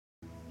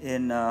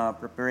In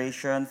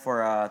preparation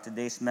for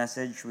today's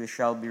message, we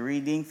shall be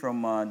reading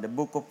from the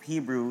book of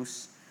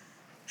Hebrews,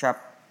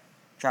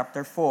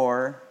 chapter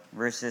 4,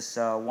 verses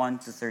 1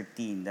 to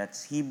 13.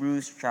 That's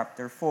Hebrews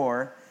chapter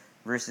 4,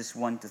 verses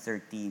 1 to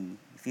 13.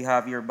 If you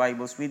have your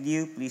Bibles with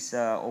you, please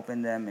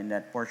open them in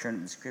that portion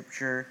of the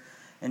scripture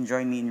and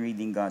join me in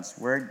reading God's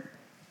word.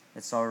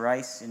 Let's all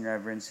rise in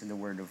reverence to the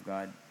word of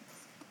God.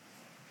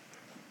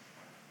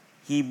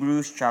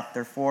 Hebrews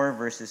chapter 4,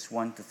 verses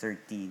 1 to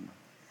 13.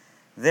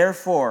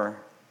 Therefore,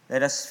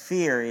 let us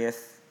fear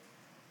if,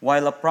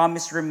 while a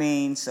promise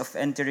remains of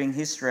entering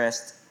his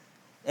rest,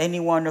 any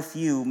one of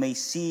you may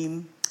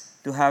seem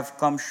to have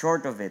come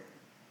short of it.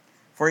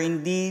 For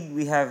indeed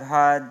we have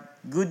had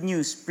good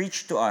news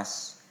preached to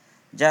us,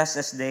 just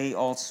as they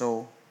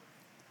also.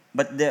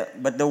 But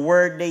the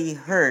word they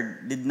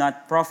heard did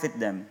not profit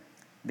them,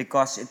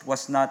 because it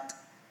was not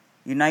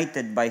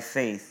united by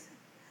faith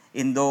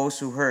in those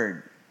who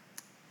heard.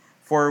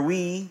 For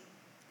we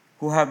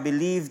who have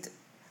believed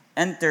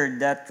entered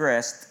that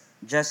rest,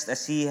 just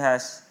as he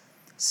has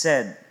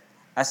said,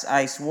 "As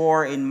I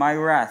swore in my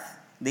wrath,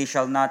 they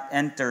shall not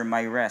enter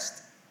my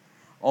rest."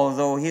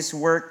 Although his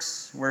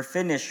works were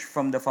finished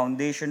from the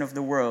foundation of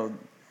the world,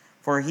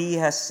 for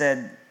he has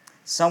said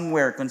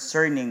somewhere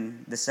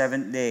concerning the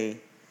seventh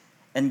day,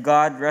 "And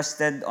God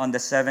rested on the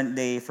seventh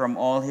day from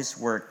all his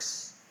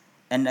works."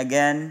 And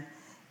again,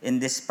 in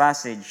this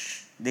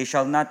passage, "They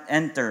shall not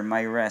enter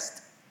my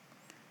rest."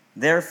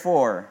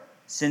 Therefore,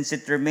 since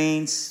it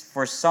remains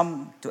for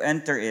some to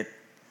enter it,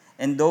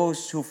 and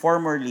those who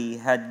formerly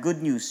had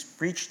good news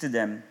preached to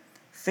them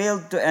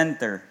failed to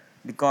enter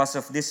because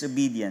of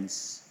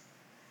disobedience,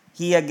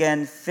 he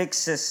again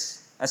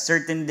fixes a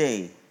certain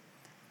day,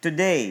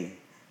 today,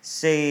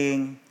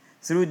 saying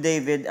through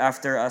David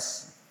after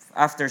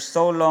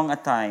so long a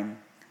time,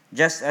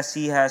 just as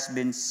he has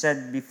been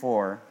said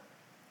before,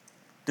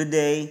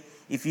 "Today,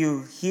 if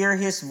you hear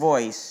his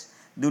voice,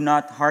 do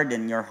not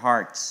harden your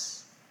hearts."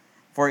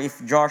 For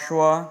if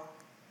Joshua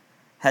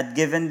had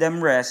given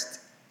them rest,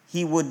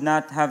 he would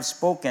not have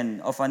spoken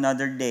of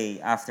another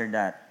day after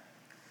that.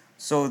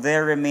 So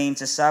there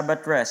remains a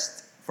Sabbath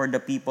rest for the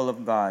people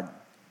of God.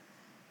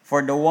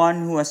 For the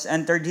one who has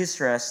entered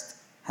his rest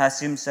has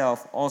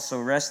himself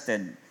also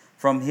rested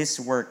from his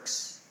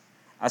works,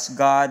 as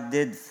God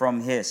did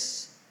from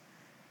his.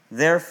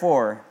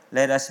 Therefore,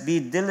 let us be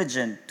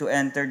diligent to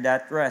enter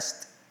that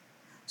rest,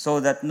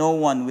 so that no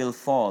one will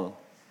fall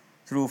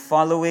through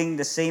following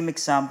the same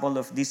example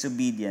of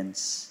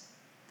disobedience.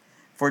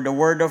 For the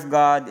word of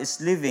God is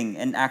living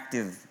and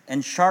active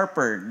and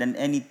sharper than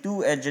any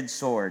two-edged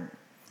sword,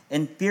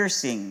 and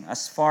piercing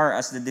as far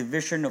as the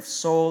division of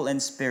soul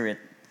and spirit,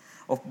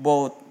 of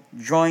both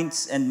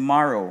joints and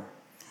marrow,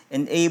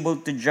 and able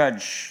to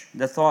judge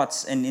the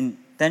thoughts and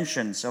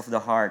intentions of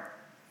the heart.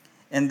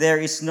 And there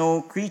is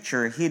no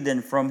creature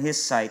hidden from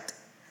his sight,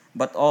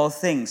 but all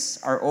things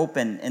are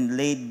open and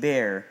laid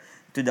bare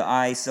to the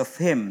eyes of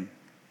him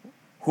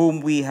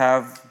whom we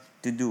have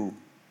to do.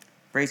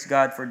 Praise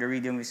God for the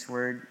reading of his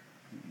word.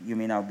 You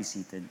may now be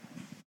seated.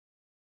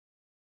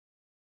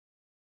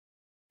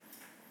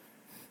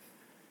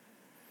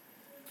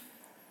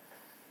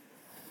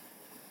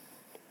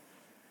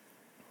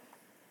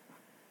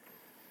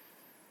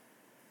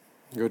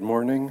 Good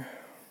morning.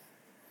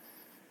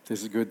 It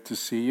is good to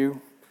see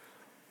you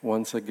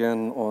once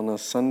again on a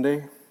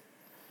Sunday.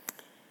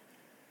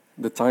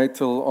 The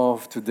title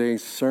of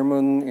today's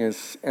sermon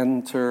is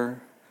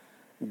Enter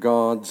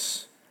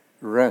God's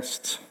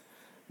Rest,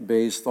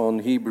 based on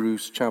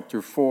Hebrews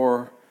chapter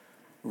 4,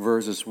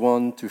 verses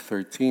 1 to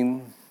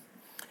 13.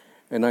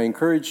 And I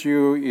encourage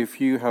you, if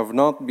you have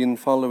not been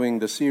following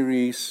the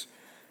series,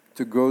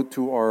 to go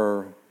to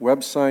our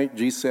website,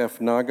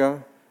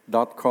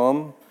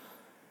 gcfnaga.com,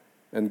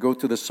 and go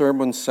to the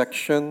sermon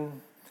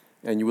section,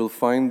 and you will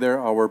find there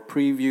our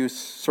previous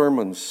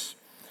sermons.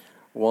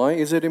 Why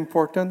is it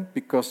important?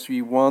 Because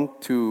we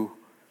want to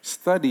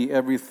study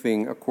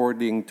everything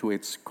according to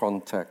its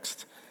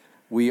context.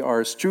 We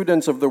are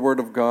students of the Word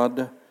of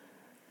God,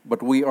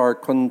 but we are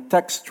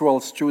contextual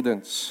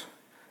students.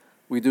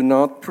 We do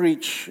not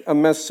preach a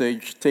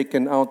message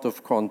taken out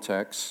of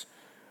context,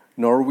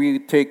 nor we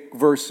take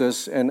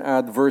verses and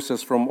add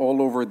verses from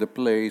all over the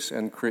place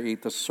and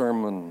create a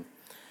sermon.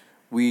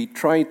 We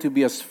try to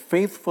be as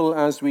faithful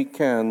as we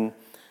can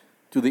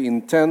to the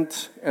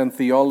intent and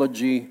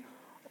theology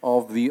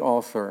of the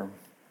author.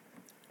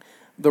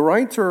 The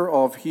writer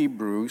of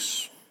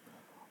Hebrews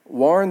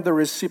warned the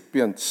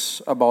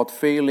recipients about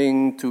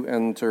failing to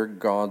enter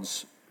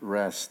God's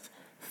rest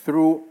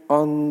through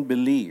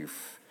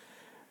unbelief.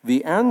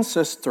 The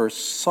ancestors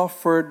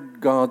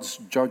suffered God's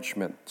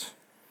judgment.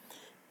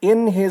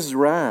 In his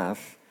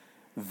wrath,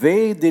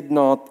 they did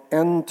not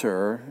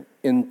enter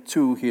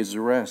into his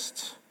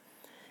rest.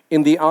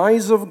 In the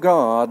eyes of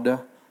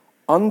God,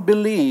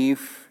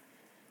 unbelief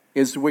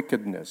is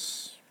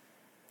wickedness.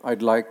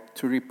 I'd like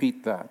to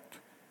repeat that.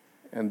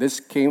 And this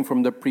came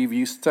from the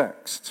previous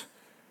text.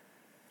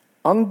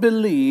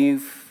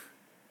 Unbelief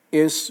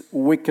is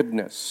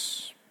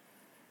wickedness,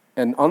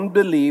 and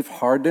unbelief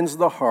hardens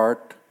the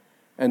heart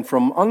And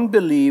from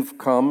unbelief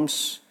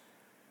comes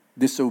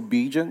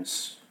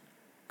disobedience,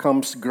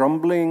 comes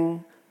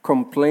grumbling,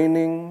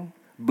 complaining,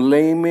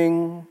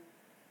 blaming,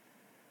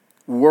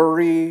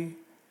 worry,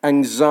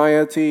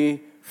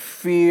 anxiety,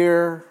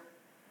 fear.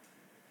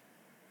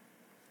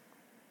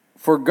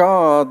 For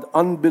God,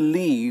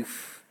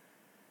 unbelief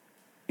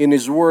in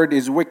His word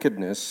is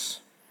wickedness.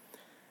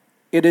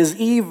 It is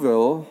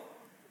evil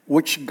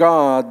which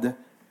God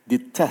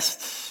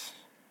detests.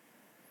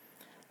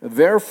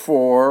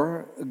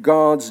 Therefore,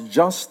 God's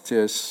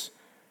justice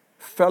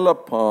fell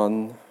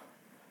upon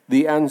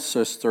the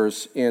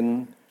ancestors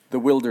in the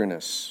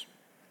wilderness.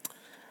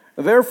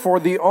 Therefore,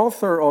 the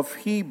author of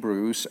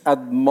Hebrews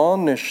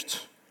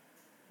admonished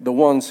the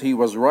ones he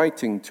was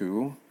writing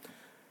to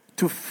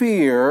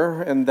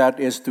fear, and that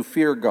is to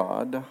fear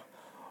God,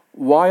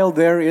 while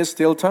there is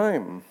still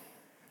time.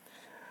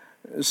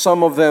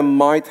 Some of them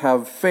might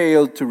have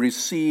failed to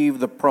receive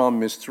the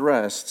promised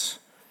rest,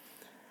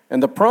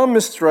 and the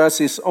promised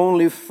rest is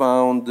only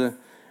found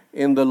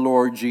in the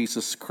Lord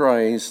Jesus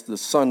Christ, the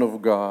Son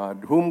of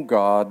God, whom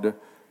God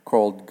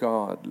called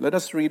God. Let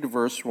us read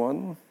verse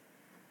 1.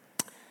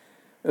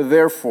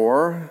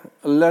 Therefore,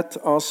 let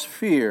us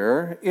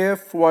fear,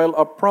 if while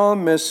a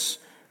promise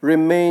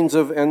remains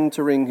of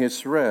entering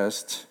His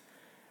rest,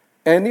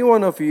 any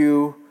one of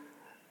you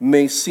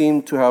may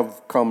seem to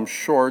have come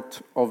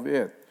short of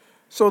it.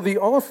 So the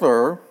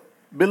author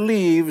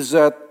believes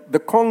that the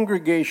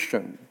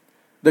congregation,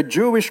 the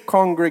Jewish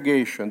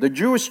congregation, the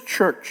Jewish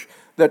church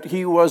that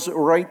he was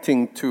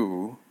writing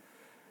to,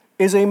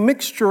 is a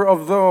mixture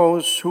of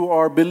those who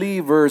are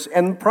believers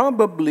and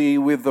probably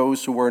with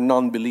those who are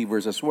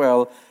non-believers as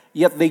well,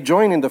 yet they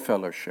join in the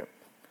fellowship.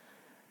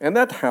 And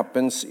that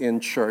happens in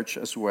church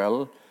as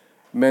well.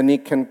 Many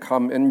can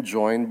come and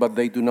join, but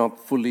they do not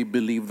fully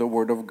believe the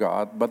Word of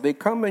God, but they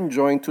come and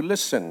join to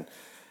listen.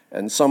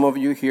 And some of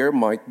you here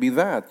might be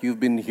that. You've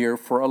been here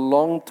for a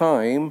long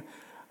time,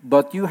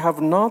 but you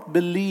have not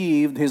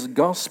believed His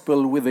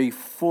gospel with a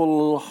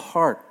full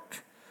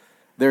heart.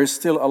 There's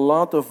still a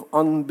lot of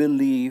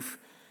unbelief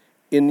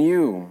in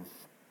you.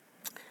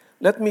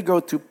 Let me go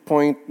to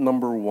point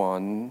number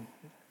 1.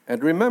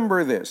 And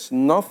remember this,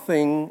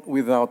 nothing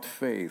without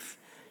faith.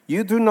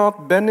 You do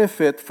not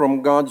benefit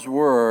from God's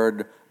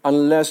word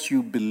unless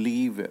you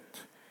believe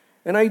it.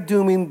 And I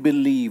do mean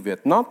believe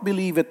it. Not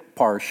believe it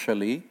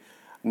partially,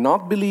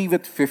 not believe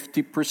it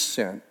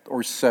 50%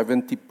 or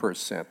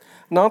 70%,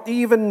 not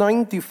even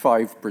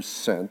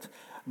 95%,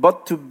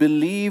 but to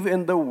believe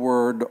in the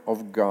word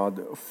of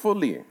God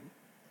fully.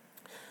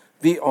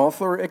 The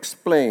author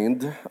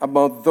explained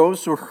about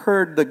those who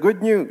heard the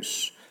good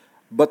news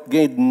but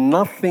gained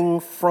nothing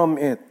from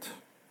it.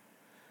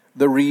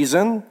 The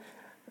reason?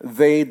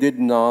 They did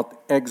not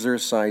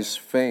exercise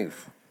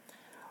faith.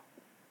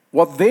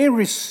 What they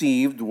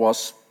received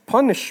was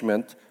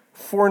punishment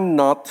for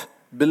not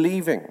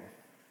believing,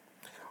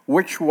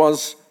 which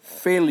was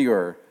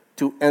failure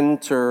to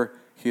enter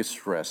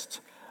His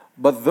rest.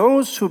 But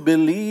those who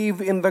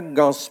believe in the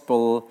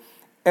gospel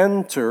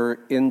enter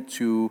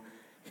into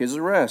His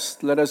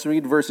rest. Let us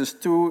read verses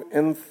 2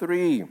 and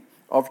 3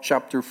 of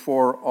chapter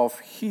 4 of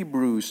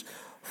Hebrews.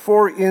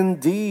 For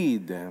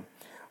indeed,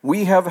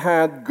 we have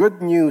had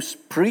good news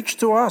preached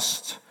to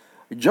us,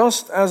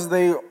 just as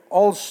they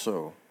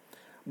also.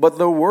 But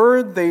the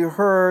word they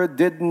heard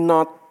did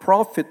not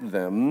profit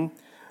them,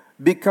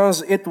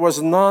 because it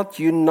was not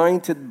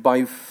united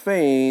by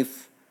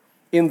faith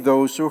in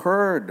those who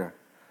heard.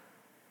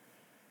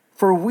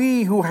 For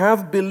we who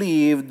have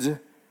believed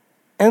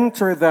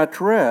enter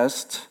that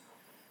rest,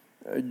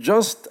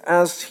 just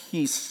as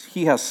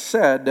he has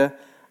said,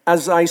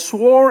 as I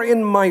swore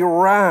in my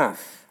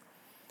wrath,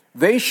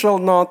 they shall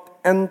not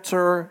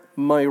enter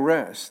my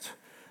rest.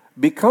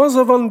 Because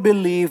of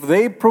unbelief,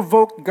 they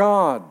provoked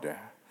God.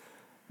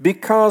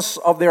 Because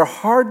of their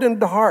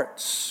hardened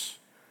hearts,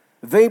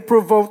 they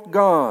provoked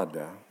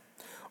God.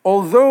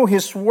 Although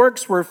His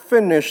works were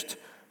finished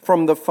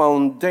from the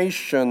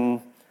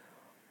foundation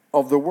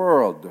of the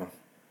world.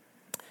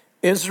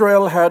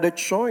 Israel had a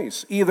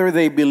choice. Either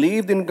they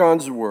believed in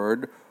God's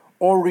word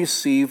or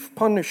received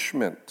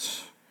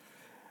punishment.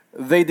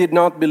 They did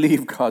not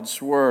believe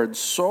God's word.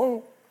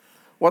 So,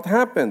 what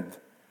happened?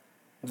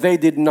 They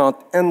did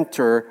not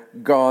enter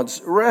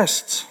God's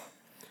rest.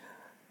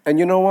 And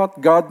you know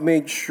what? God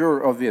made sure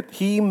of it.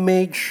 He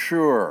made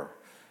sure,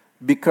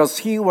 because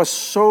He was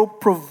so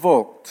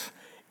provoked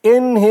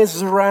in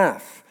His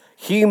wrath,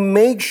 He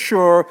made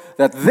sure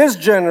that this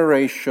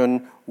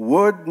generation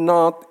would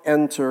not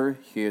enter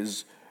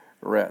His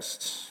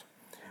rest.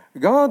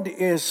 God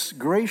is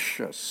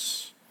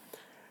gracious.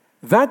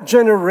 That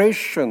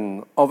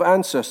generation of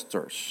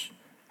ancestors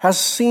has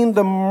seen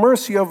the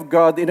mercy of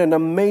God in an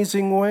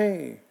amazing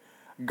way.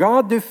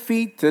 God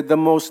defeated the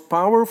most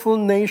powerful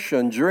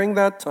nation during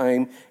that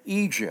time,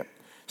 Egypt,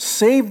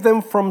 saved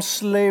them from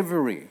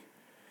slavery.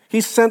 He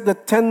sent the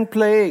 10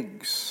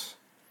 plagues.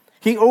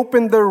 He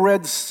opened the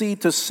Red Sea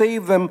to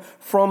save them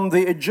from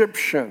the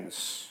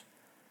Egyptians.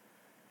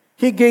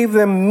 He gave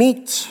them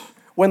meat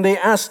when they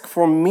asked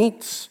for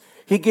meat.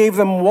 He gave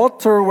them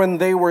water when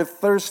they were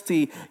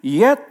thirsty,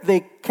 yet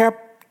they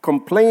kept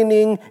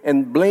complaining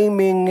and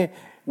blaming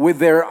with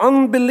their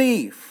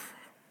unbelief.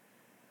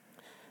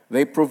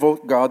 They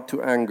provoked God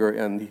to anger,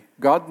 and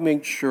God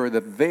made sure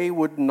that they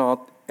would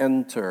not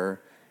enter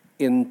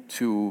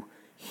into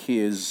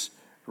His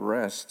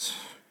rest.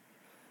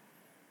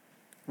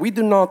 We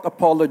do not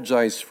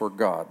apologize for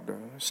God.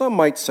 Some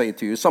might say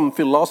to you, some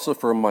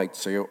philosopher might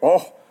say,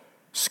 oh,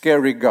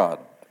 scary God.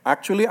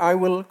 Actually, I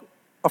will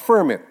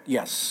affirm it.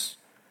 Yes.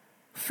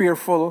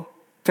 Fearful,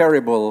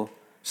 terrible,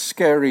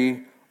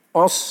 scary,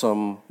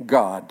 awesome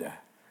God.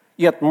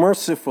 Yet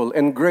merciful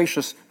and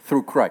gracious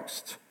through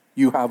Christ.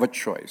 You have a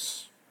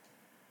choice.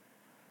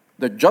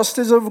 The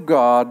justice of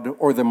God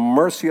or the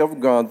mercy of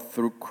God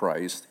through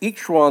Christ,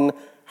 each one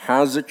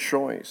has a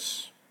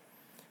choice.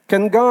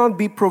 Can God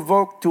be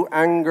provoked to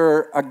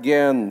anger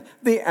again?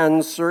 The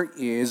answer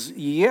is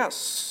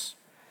yes.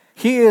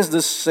 He is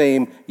the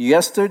same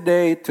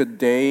yesterday,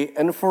 today,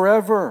 and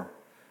forever.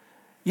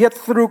 Yet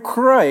through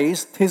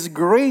Christ, His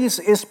grace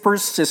is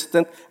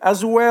persistent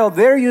as well.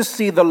 There you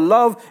see the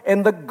love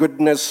and the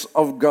goodness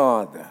of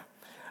God.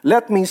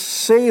 Let me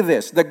say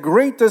this, the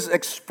greatest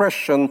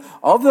expression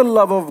of the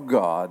love of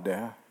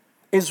God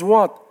is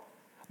what?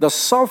 The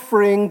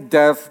suffering,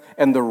 death,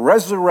 and the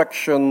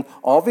resurrection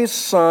of His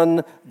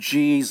Son,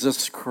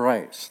 Jesus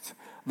Christ.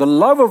 The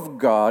love of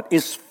God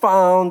is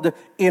found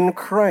in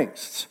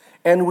Christ,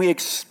 and we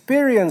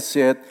experience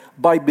it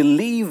by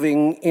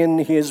believing in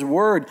His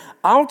Word.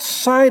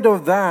 Outside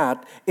of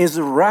that is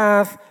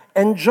wrath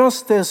and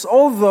justice.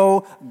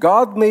 Although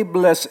God may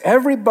bless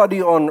everybody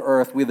on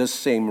earth with the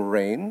same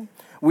rain,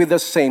 with the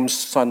same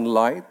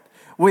sunlight,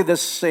 with the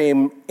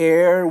same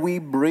air we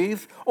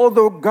breathe,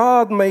 although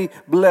God may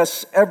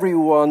bless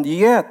everyone,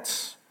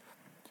 yet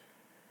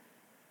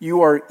you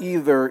are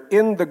either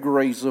in the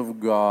grace of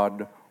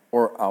God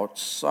or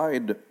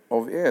outside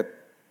of it.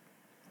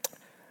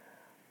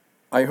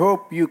 I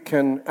hope you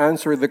can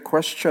answer the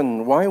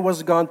question, why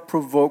was God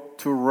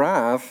provoked to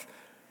wrath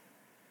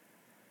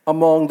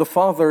among the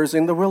fathers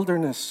in the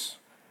wilderness?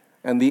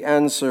 And the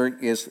answer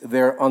is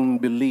their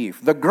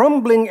unbelief. The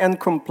grumbling and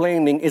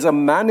complaining is a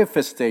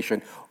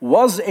manifestation,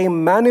 was a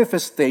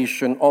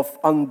manifestation of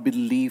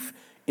unbelief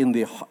in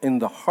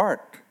the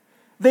heart.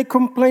 They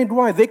complained.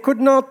 Why? They could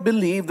not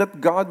believe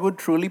that God would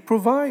truly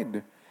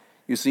provide.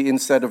 You see,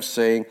 instead of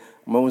saying,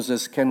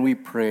 Moses, can we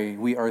pray?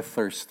 We are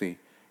thirsty.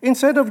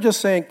 Instead of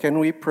just saying, can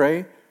we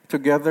pray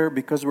together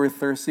because we're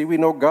thirsty? We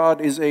know God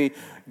is a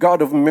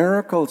God of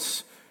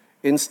miracles.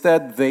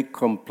 Instead, they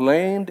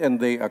complained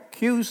and they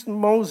accused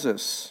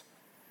Moses.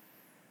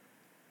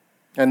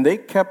 And they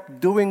kept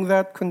doing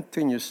that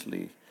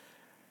continuously.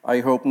 I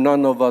hope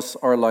none of us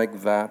are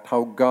like that.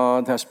 How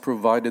God has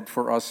provided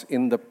for us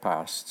in the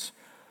past.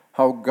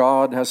 How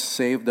God has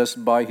saved us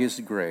by His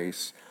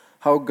grace.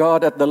 How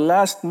God at the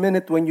last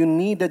minute when you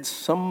needed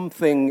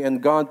something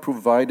and God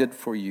provided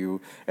for you.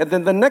 And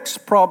then the next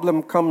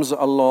problem comes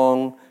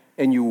along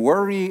and you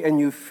worry and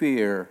you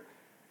fear.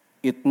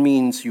 It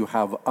means you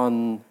have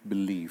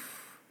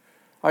unbelief.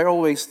 I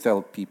always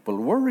tell people,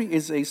 worry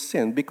is a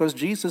sin because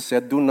Jesus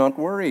said, do not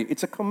worry.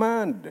 It's a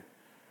command.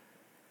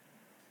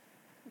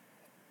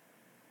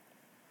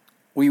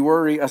 We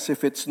worry as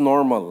if it's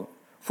normal.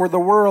 For the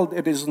world,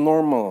 it is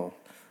normal.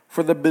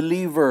 For the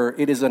believer,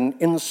 it is an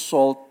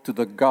insult to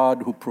the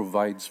God who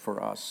provides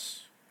for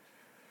us.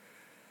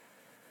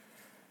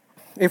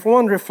 If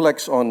one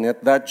reflects on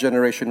it, that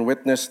generation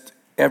witnessed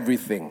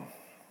everything.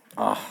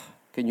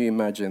 Can you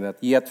imagine that?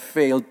 Yet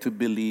failed to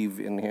believe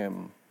in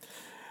Him.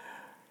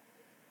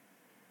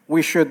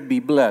 We should be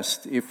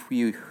blessed if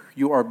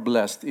you are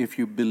blessed if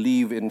you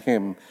believe in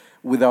Him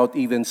without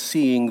even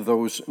seeing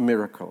those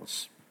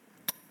miracles.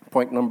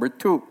 Point number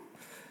 2.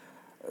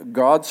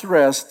 God's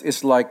rest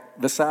is like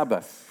the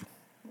Sabbath.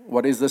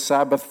 What is the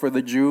Sabbath for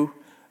the Jew?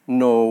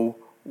 No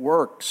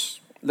works.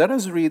 Let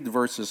us read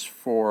verses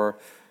 4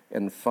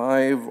 and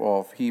 5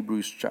 of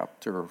Hebrews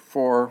chapter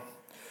 4.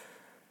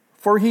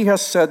 For He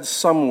has said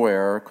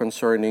somewhere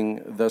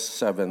concerning the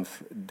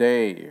seventh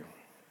day,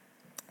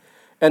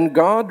 and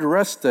God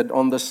rested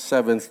on the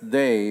seventh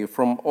day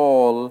from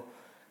all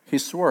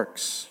His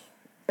works.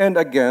 And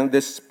again, in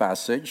this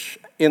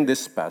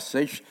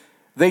passage,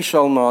 they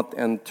shall not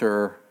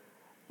enter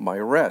my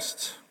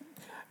rest.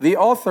 The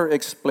author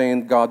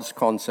explained God's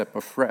concept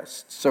of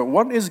rest. So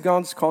what is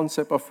God's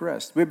concept of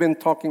rest? We've been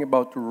talking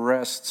about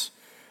rest.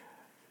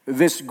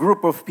 This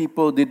group of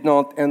people did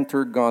not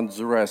enter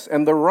God's rest.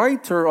 And the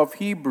writer of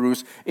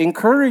Hebrews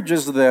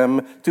encourages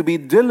them to be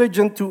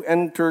diligent to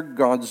enter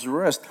God's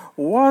rest.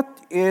 What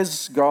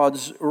is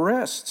God's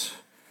rest?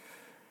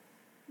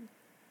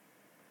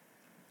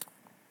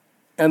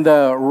 And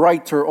the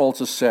writer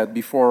also said,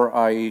 before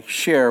I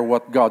share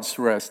what God's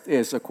rest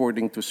is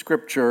according to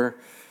Scripture,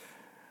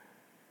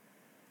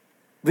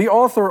 the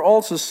author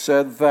also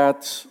said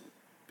that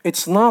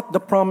it's not the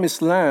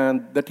promised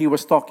land that he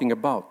was talking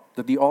about,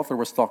 that the author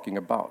was talking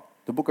about,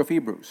 the book of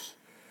Hebrews.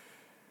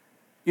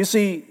 You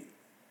see,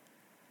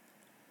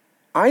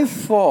 I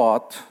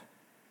thought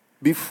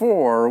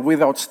before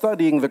without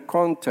studying the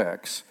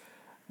context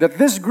that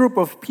this group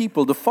of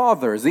people, the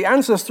fathers, the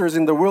ancestors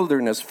in the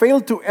wilderness,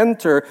 failed to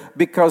enter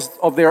because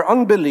of their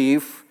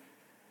unbelief,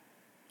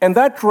 and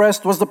that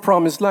rest was the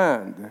promised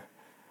land.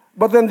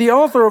 But then the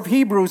author of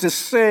Hebrews is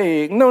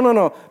saying,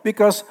 no,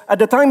 because at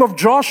the time of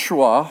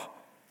Joshua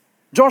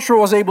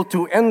was able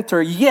to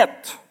enter,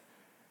 yet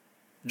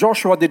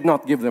Joshua did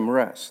not give them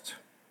rest.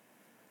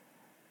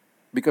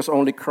 Because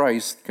only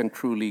Christ can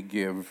truly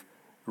give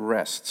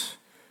rest.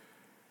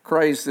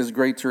 Christ is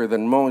greater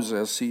than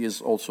Moses. He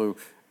is also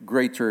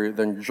greater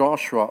than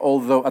Joshua,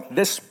 although at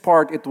this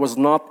part it was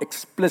not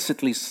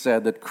explicitly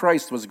said that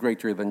Christ was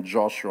greater than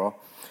Joshua.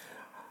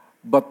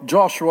 But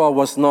Joshua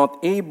was not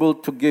able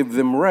to give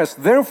them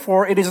rest.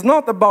 Therefore, it is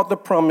not about the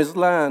promised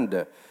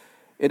land.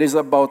 It is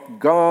about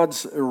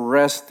God's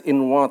rest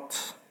in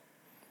what?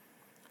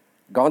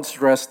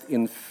 God's rest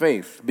in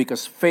faith,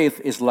 because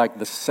faith is like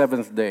the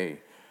seventh day.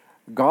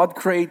 God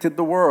created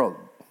the world.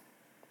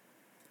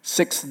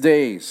 6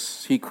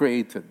 days He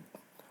created.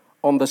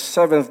 On the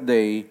seventh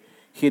day,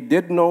 He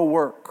did no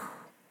work.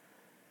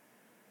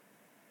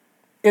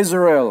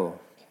 Israel,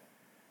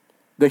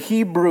 the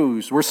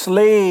Hebrews, were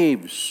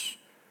slaves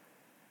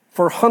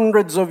for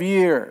hundreds of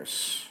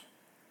years.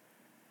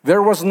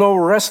 There was no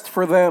rest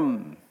for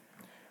them.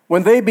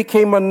 When they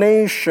became a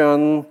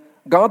nation,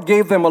 God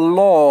gave them a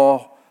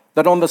law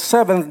that on the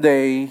seventh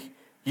day,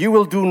 you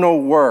will do no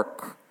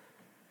work.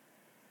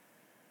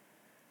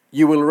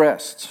 You will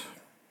rest.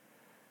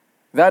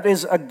 That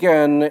is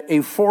again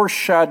a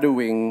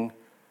foreshadowing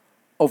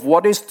of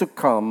what is to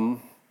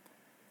come,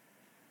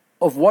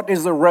 of what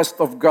is the rest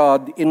of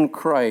God in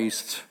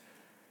Christ.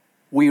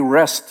 We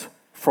rest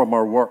from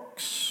our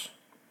works.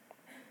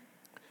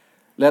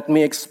 Let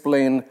me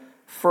explain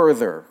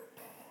further.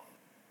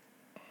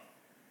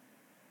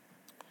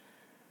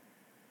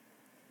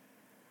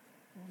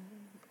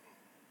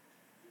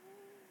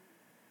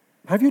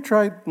 Have you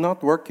tried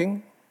not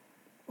working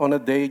on a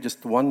day,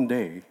 just one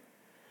day?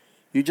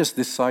 You just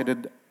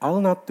decided,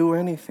 I'll not do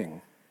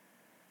anything.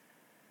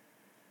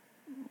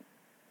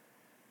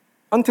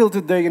 Until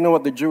today, you know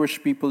what the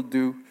Jewish people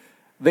do?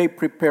 They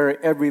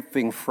prepare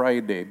everything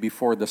Friday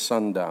before the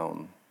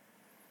sundown.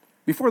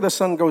 Before the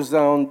sun goes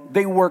down,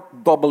 they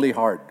work doubly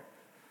hard.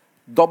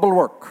 Double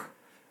work.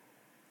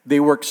 They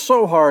work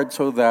so hard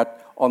so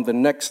that on the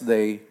next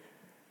day,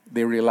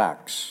 they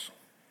relax.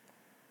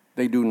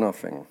 They do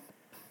nothing.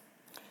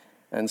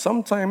 And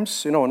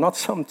sometimes, not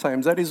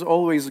sometimes, that is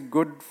always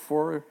good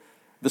for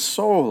the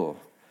soul.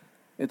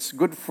 It's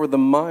good for the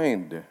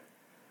mind.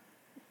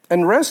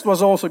 And rest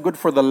was also good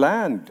for the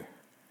land.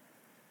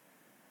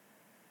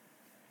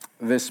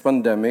 This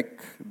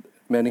pandemic,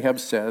 many have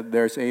said,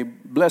 there's a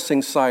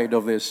blessing side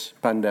of this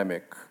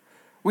pandemic.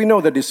 We know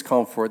the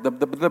discomfort.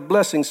 The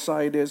blessing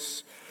side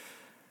is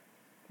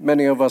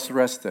many of us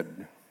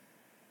rested.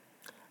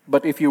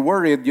 But if you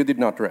worried, you did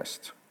not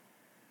rest.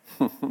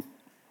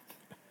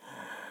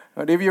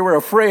 But if you were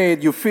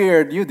afraid, you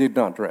feared, you did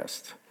not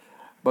rest.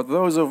 But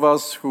those of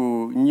us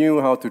who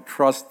knew how to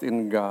trust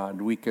in God,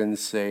 we can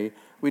say,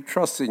 we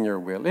trust in your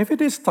will. If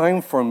it is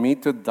time for me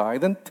to die,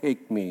 then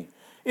take me.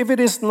 If it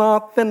is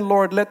not, then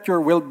Lord, let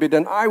your will be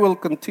done. I will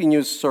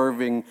continue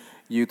serving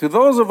you. To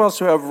those of us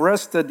who have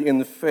rested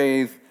in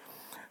faith,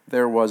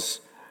 there was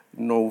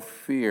no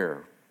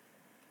fear.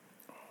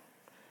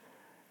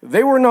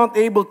 They were not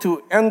able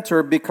to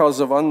enter because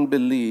of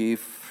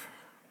unbelief.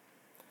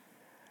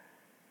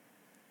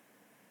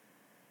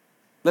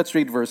 Let's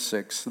read verse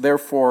 6.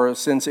 Therefore,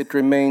 since it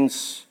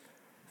remains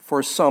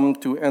for some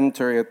to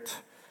enter it,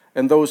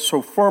 and those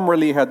who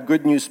formerly had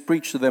good news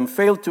preached to them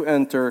failed to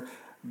enter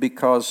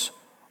because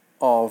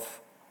of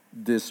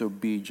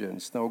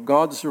disobedience. Now,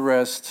 God's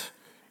rest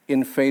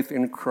in faith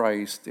in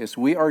Christ is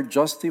we are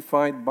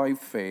justified by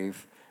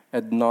faith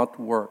and not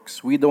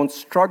works. We don't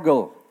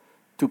struggle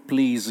to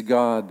please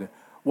God.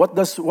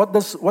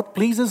 What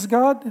pleases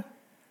God?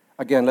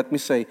 Again, let me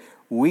say,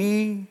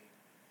 we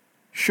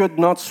should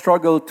not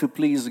struggle to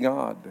please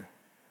God.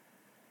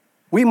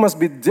 We must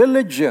be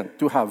diligent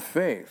to have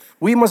faith.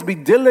 We must be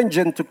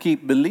diligent to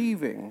keep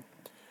believing.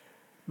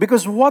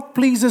 Because what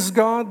pleases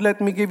God? Let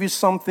me give you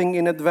something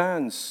in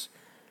advance.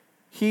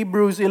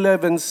 Hebrews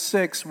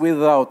 11:6,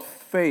 without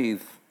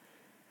faith,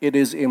 it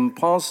is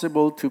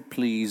impossible to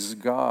please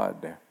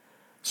God.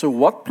 So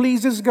what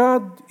pleases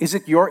God? Is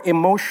it your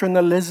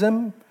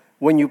emotionalism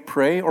when you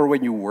pray or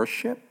when you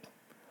worship?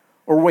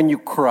 Or when you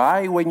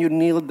cry, when you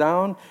kneel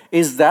down?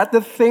 Is that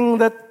the thing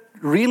that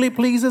really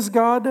pleases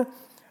God?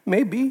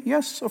 Maybe,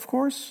 yes, of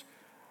course.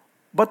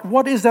 But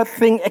what is that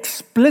thing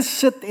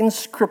explicit in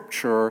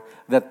Scripture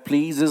that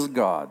pleases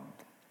God?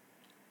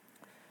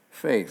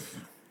 Faith.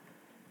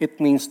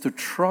 It means to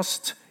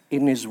trust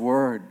in His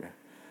Word.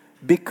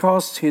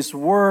 Because His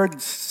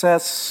Word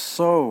says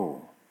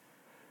so.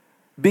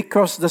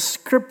 Because the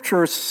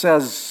Scripture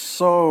says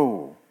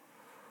so.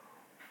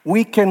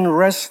 We can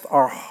rest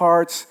our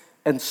hearts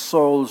and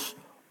souls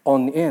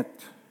on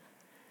it.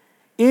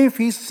 If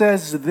He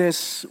says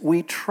this,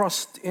 we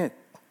trust it.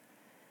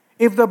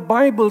 If the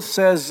Bible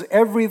says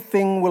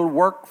everything will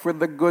work for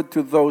the good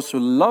to those who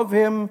love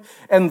Him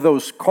and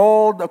those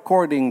called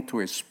according to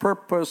His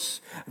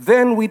purpose,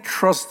 then we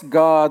trust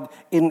God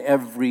in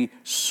every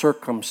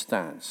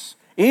circumstance.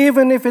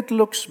 Even if it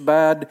looks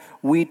bad,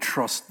 we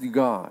trust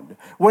God.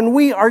 When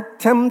we are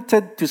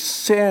tempted to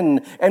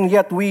sin and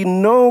yet we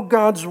know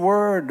God's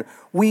Word,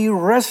 we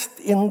rest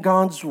in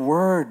God's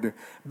Word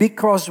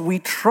because we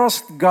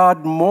trust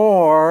God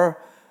more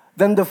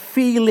than the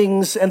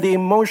feelings and the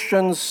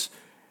emotions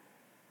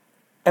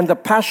and the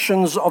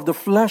passions of the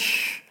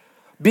flesh,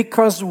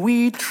 because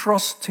we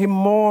trust Him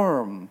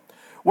more.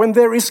 When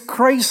there is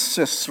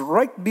crisis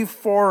right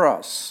before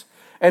us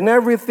and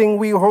everything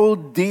we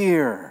hold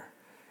dear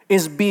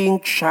is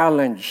being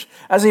challenged,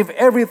 as if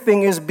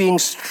everything is being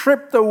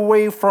stripped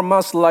away from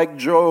us like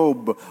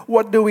Job,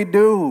 what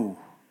do?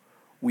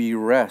 We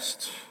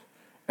rest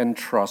and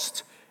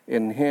trust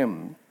in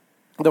Him.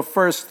 The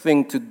first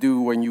thing to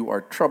do when you are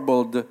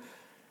troubled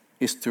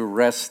is to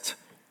rest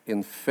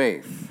in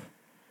faith.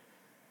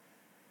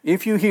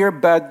 If you hear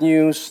bad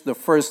news, the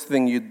first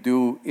thing you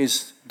do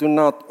is do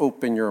not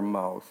open your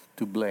mouth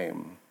to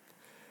blame.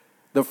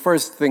 The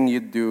first thing you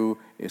do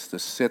is to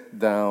sit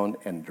down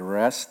and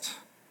rest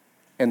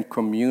and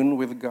commune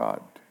with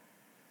God.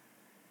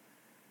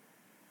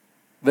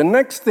 The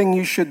next thing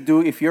you should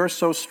do if you're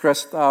so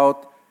stressed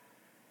out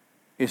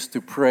is to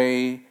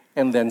pray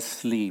and then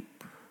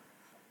sleep.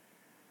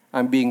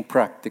 I'm being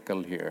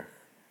practical here.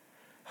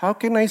 How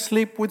can I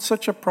sleep with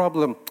such a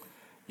problem?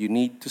 You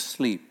need to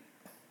sleep.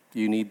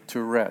 You need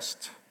to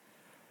rest.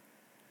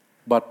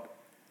 But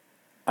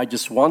I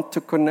just want to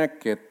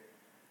connect it,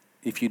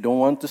 if you don't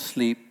want to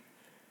sleep,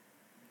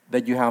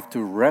 that you have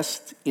to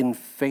rest in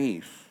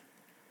faith.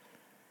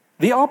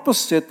 The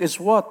opposite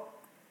is what?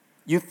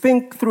 You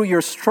think through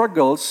your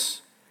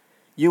struggles,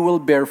 you will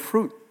bear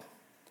fruit.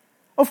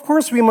 Of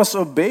course, we must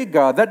obey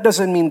God. That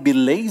doesn't mean be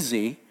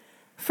lazy.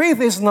 Faith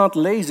is not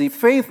lazy.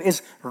 Faith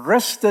is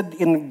rested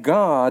in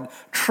God,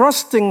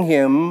 trusting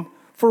Him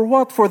for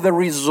what? For the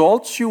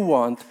results you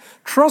want.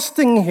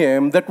 Trusting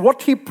Him that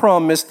what He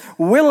promised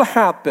will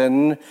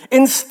happen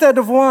instead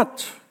of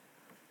what?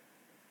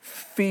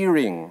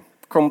 Fearing,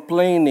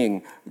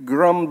 complaining,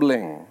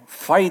 grumbling,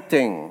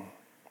 fighting.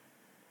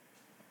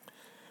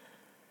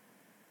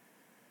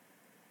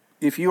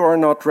 If you are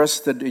not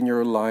rested in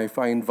your life,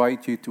 I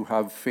invite you to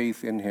have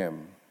faith in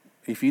Him.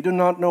 If you do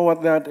not know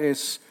what that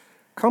is,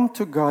 come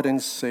to God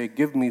and say,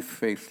 give me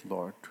faith,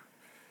 Lord.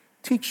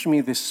 Teach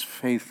me this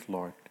faith,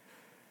 Lord,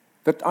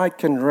 that I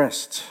can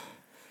rest.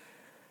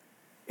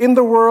 In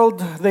the world,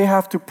 they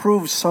have to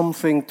prove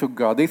something to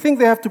God. They think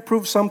they have to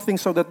prove something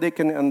so that they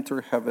can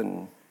enter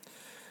heaven.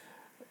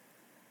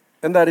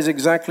 And that is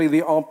exactly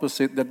the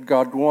opposite that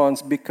God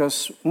wants,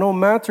 because no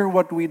matter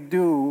what we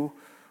do,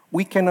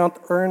 we cannot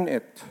earn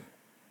it.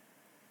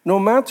 No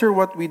matter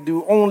what we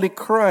do, only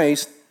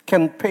Christ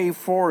can pay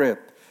for it.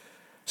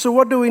 So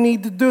what do we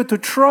need to do? To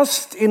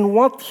trust in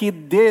what He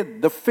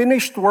did, the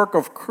finished work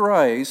of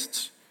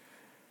Christ.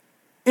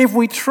 If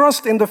we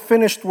trust in the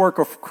finished work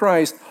of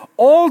Christ,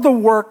 all the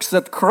works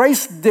that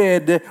Christ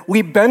did,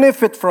 we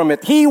benefit from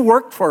it. He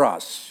worked for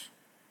us.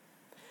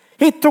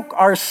 He took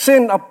our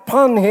sin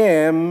upon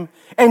Him,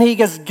 and He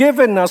has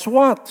given us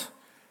what?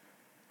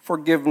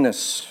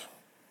 Forgiveness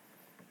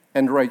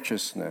and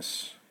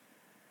righteousness.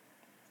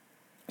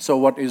 So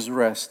what is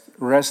rest?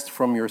 Rest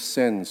from your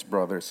sins,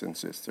 brothers and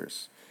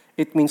sisters.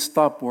 It means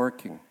stop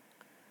working.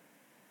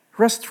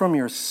 Rest from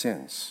your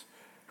sins.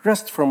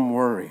 Rest from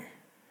worry.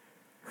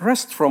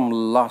 Rest from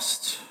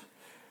lust.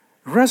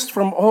 Rest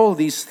from all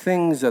these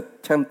things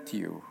that tempt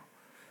you.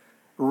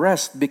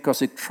 Rest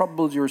because it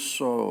troubles your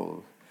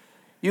soul.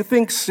 You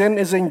think sin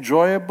is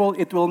enjoyable?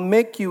 It will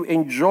make you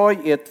enjoy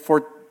it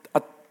for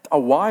a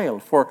while,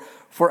 for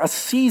a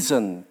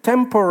season,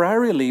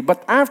 temporarily.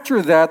 But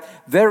after that,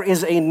 there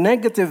is a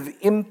negative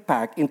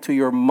impact into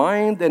your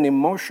mind and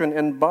emotion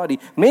and body.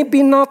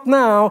 Maybe not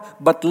now,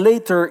 but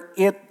later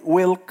it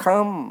will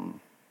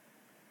come.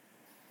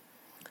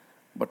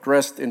 But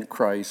rest in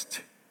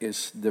Christ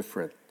is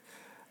different.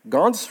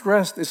 God's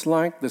rest is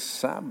like the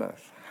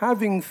Sabbath.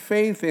 Having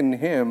faith in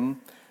Him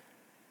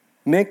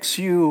makes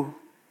your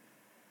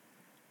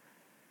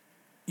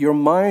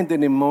mind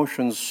and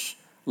emotions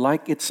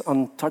like it's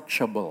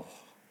untouchable.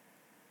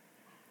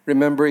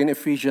 Remember in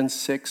Ephesians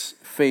 6,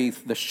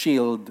 faith, the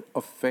shield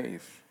of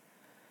faith.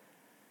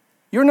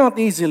 You're not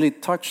easily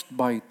touched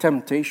by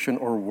temptation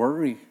or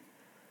worry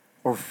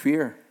or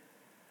fear.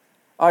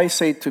 I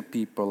say to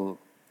people,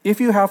 if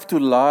you have to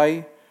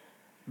lie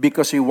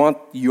because you want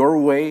your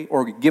way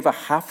or give a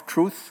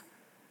half-truth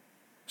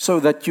so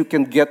that you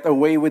can get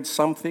away with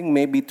something,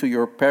 maybe to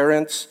your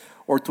parents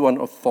or to an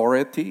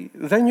authority,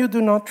 then you do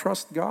not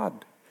trust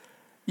God.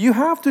 You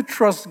have to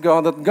trust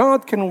God that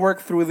God can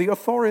work through the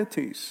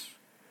authorities.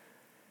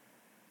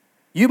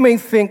 You may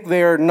think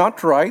they're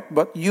not right,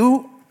 but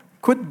you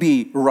could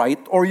be right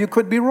or you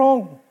could be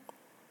wrong.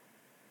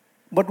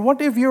 But what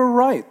if you're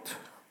right?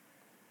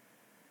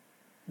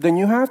 Then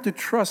you have to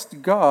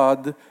trust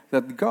God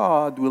that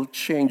God will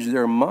change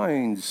their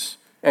minds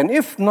And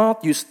if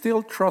not, you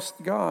still trust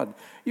God.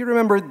 You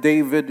remember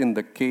David in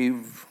the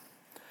cave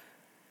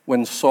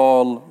when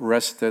Saul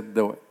arrested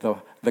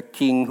the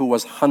king who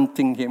was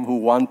hunting him, who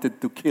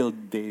wanted to kill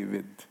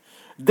David.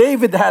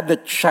 David had the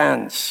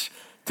chance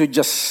to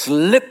just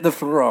slit the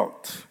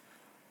throat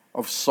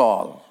of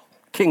Saul,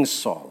 King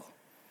Saul.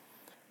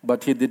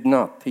 But he did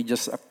not. He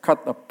just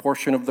cut a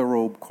portion of the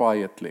robe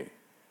quietly.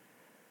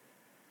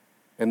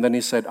 And then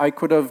he said, I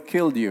could have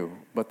killed you,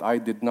 but I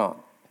did not.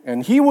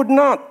 And he would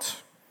not,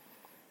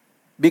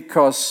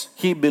 because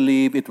he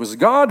believed it was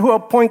God who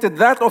appointed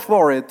that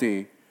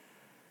authority.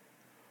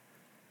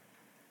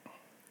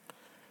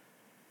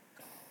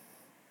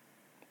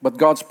 But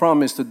God's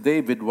promise to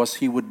David was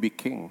he would be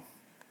king.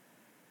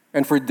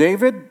 And for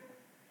David,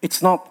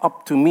 it's not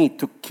up to me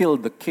to kill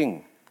the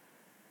king.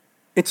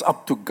 It's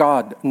up to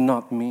God,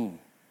 not me.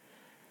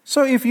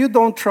 So if you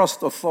don't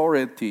trust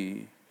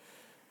authority,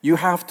 you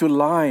have to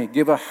lie,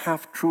 give a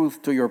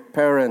half-truth to your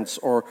parents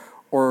or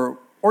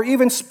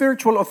even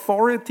spiritual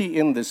authority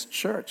in this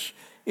church.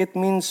 It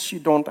means you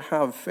don't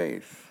have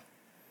faith.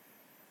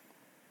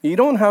 You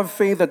don't have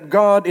faith that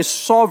God is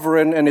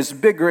sovereign and is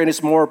bigger and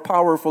is more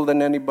powerful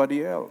than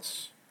anybody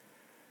else.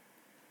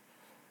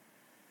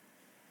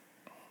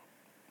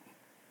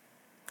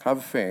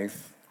 Have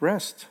faith,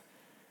 rest.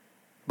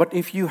 But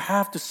if you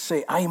have to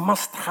say, I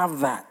must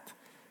have that,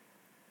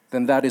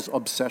 then that is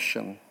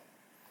obsession.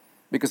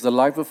 Because the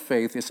life of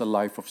faith is a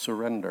life of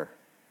surrender.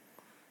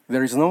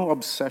 There is no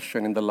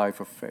obsession in the life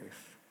of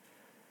faith.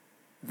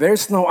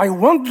 There's no, I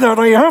want that,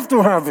 I have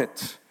to have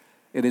it.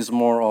 It is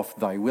more of,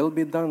 thy will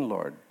be done,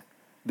 Lord.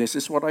 This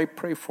is what I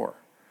pray for.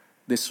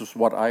 This is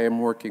what I am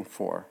working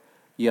for.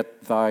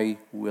 Yet thy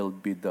will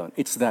be done.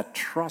 It's that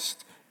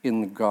trust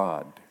in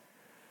God.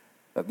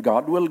 That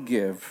God will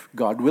give,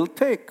 God will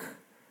take,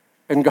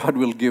 and God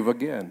will give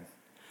again.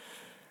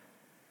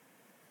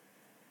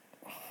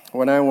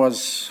 When I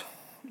was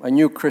a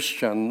new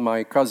Christian,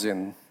 my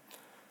cousin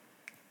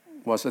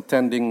was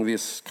attending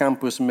this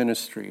campus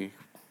ministry.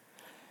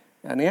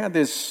 And he had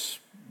this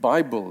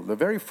Bible, the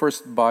very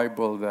first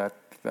Bible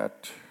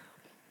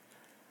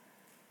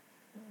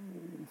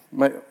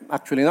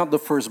actually not the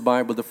first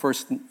Bible, the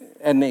first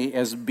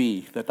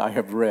NASB that I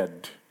have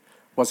read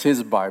was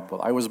his Bible.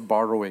 I was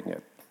borrowing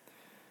it.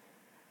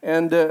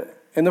 And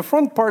in the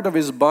front part of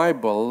his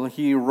Bible,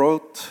 he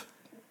wrote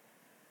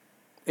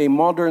a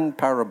modern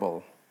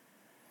parable.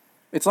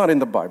 It's not in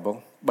the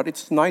Bible, but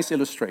it's a nice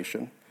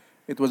illustration.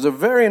 It was a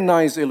very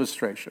nice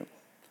illustration.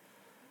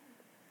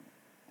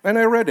 And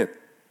I read it.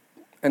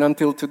 And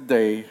until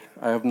today,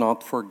 I have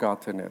not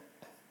forgotten it.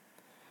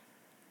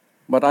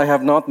 But I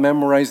have not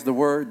memorized the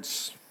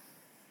words.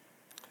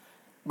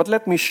 But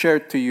let me share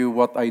to you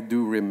what I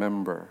do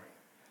remember.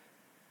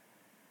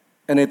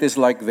 And it is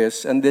like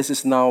this, and this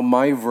is now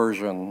my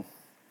version,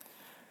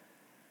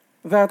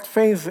 that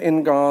faith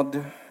in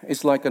God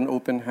is like an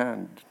open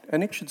hand,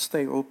 and it should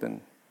stay open,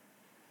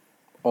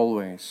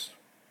 always.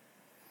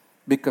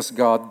 Because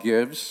God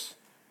gives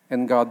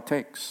and God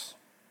takes.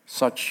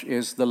 Such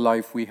is the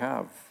life we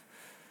have.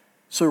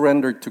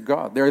 Surrendered to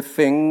God. There are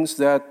things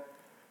that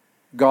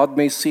God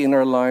may see in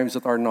our lives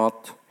that are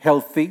not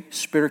healthy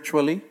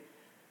spiritually,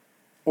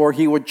 or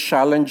He would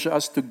challenge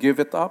us to give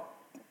it up.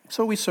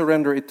 So we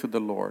surrender it to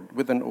the Lord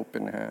with an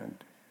open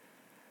hand.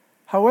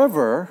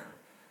 However,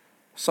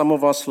 some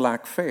of us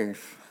lack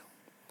faith.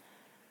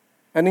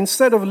 And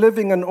instead of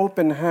living an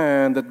open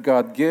hand that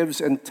God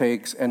gives and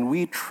takes, and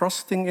we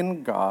trusting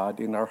in God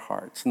in our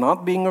hearts,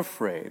 not being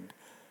afraid,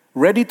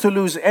 ready to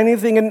lose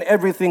anything and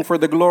everything for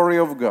the glory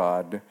of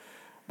God,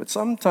 but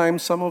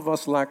sometimes some of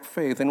us lack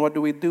faith. And what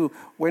do?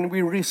 When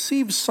we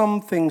receive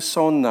something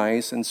so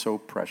nice and so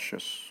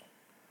precious,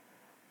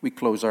 we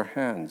close our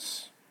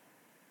hands.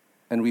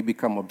 And we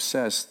become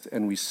obsessed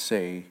and we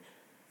say,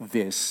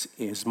 this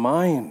is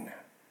mine.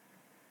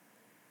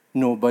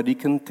 Nobody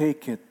can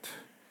take it.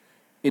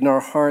 In our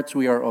hearts,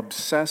 we are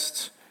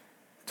obsessed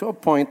to a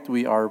point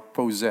we are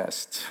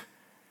possessed.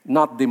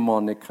 Not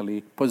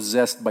demonically,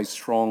 possessed by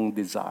strong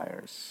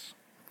desires.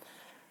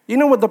 You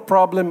know what the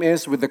problem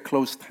is with the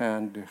closed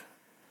hand?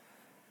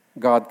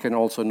 God can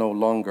also no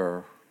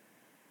longer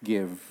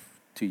give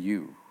to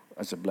you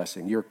as a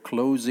blessing. You're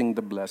closing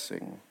the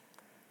blessing.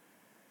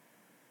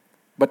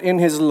 But in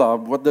His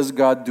love, what does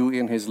God do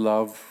in His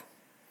love?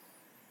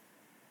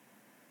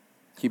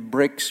 He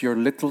breaks your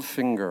little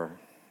finger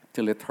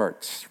till it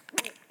hurts.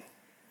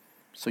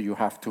 So you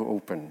have to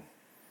open.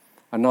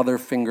 Another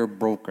finger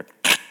broken.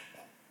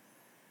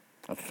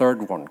 A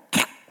third one.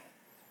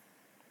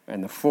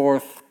 And the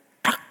fourth.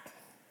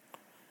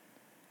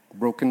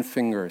 Broken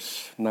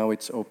fingers. Now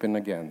it's open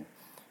again.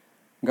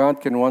 God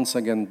can once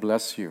again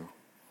bless you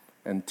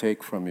and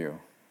take from you.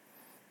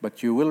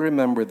 But you will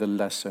remember the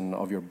lesson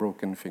of your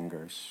broken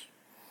fingers.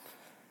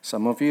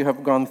 Some of you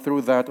have gone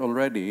through that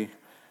already,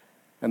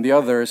 and the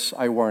others,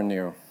 I warn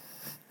you,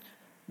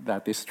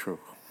 that is true.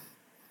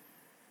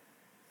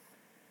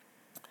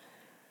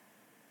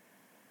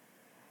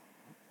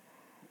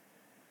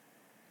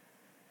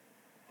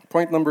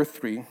 Point number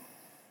 3,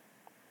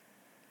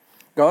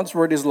 God's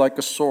word is like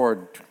a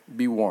sword,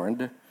 be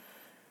warned.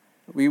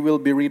 We will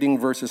be reading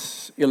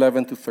verses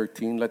 11 to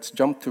 13. Let's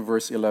jump to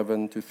verse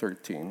 11 to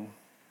 13.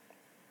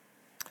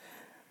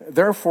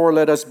 Therefore,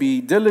 let us be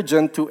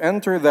diligent to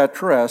enter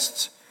that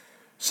rest,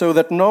 so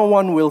that no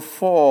one will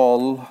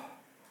fall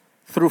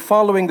through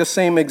following the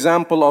same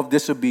example of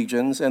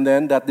disobedience. And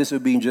then that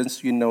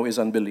disobedience, is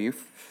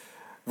unbelief.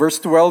 Verse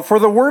 12, for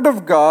the word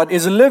of God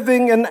is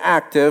living and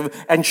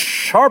active and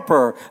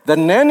sharper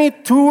than any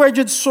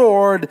two-edged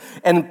sword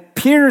and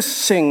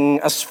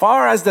piercing as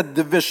far as the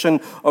division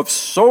of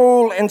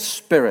soul and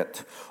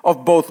spirit,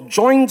 of both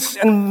joints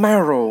and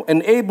marrow,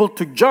 and able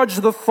to judge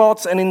the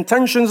thoughts and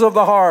intentions of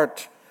the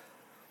heart.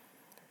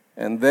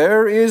 And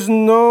there is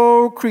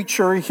no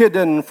creature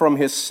hidden from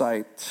his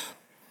sight,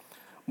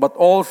 but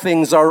all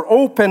things are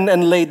open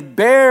and laid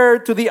bare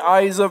to the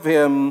eyes of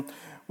him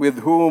with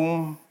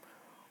whom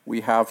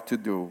we have to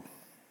do.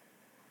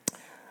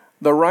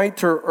 The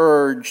writer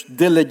urged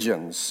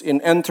diligence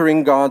in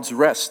entering God's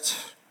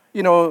rest.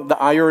 The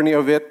irony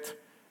of it.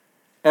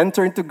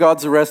 Enter into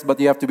God's rest,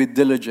 but you have to be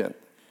diligent.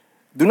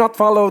 Do not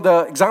follow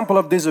the example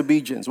of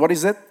disobedience. What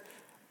is it?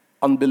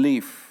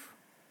 Unbelief.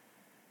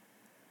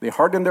 They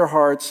harden their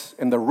hearts,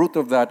 and the root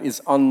of that is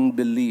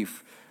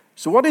unbelief.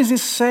 So what is he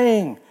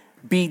saying?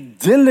 Be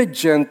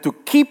diligent to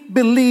keep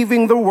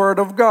believing the word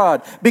of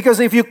God. Because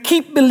if you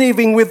keep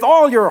believing with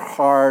all your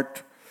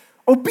heart,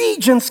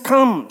 obedience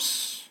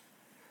comes.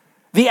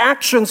 The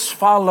actions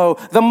follow.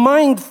 The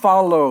mind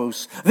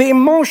follows. The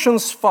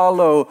emotions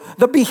follow.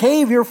 The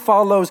behavior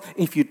follows.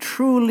 If you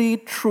truly,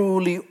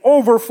 truly,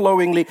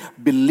 overflowingly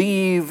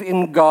believe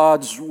in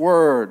God's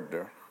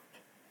word.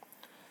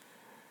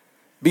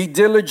 Be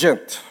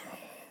diligent.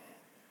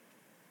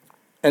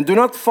 And do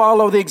not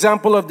follow the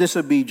example of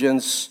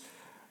disobedience.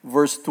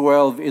 Verse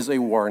 12 is a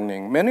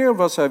warning. Many of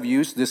us have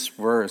used this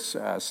verse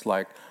as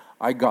like,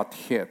 I got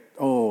hit.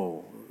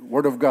 Oh,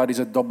 Word of God is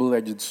a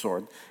double-edged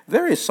sword.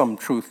 There is some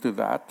truth to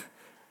that,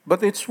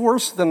 but it's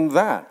worse than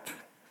that.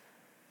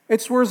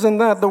 It's worse than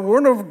that. The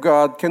Word of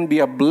God can be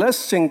a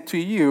blessing to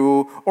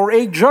you or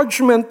a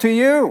judgment to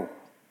you.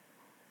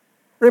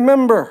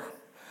 Remember,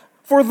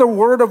 for the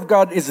Word of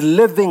God is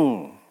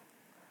living.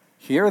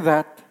 Hear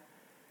that.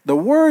 The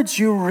words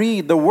you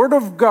read, the Word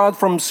of God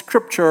from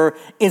Scripture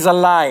is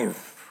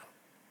alive.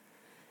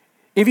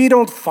 If you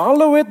don't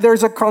follow it,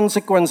 there's a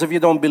consequence if you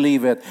don't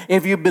believe it.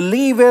 If you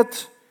believe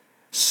it,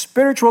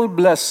 spiritual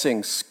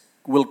blessings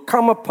will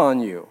come upon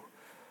you.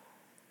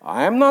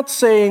 I am not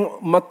saying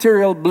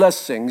material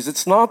blessings.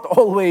 It's not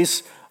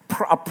always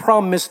a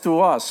promise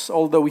to us,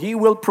 although He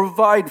will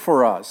provide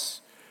for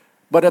us.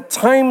 But at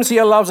times He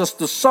allows us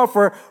to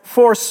suffer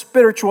for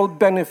spiritual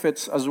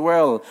benefits as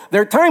well.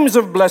 There are times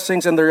of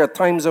blessings and there are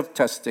times of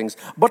testings.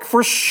 But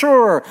for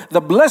sure, the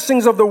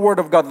blessings of the Word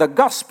of God, the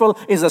gospel,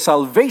 is the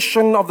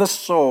salvation of the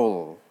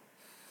soul.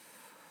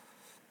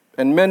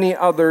 And many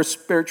other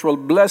spiritual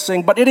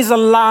blessings, but it is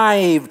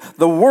alive.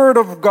 The Word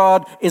of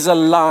God is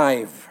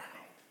alive.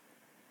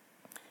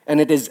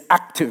 And it is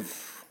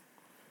active.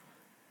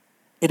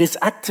 It is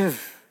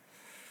active.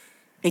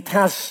 It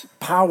has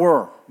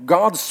power.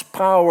 God's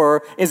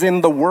power is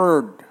in the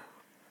Word.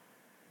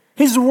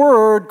 His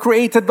Word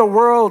created the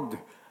world.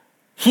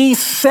 He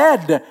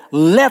said,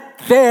 let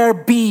there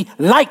be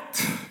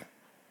light.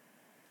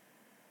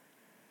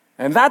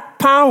 And that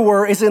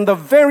power is in the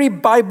very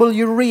Bible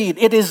you read.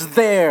 It is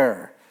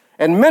there.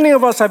 And many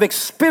of us have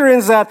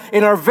experienced that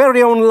in our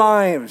very own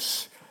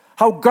lives.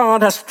 How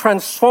God has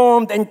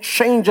transformed and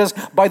changed us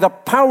by the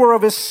power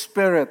of His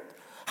Spirit.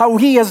 How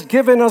He has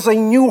given us a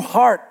new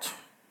heart.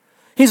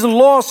 His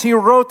laws He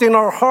wrote in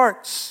our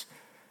hearts.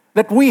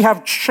 That we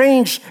have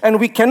changed and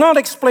we cannot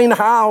explain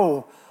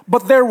how.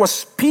 But there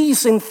was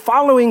peace in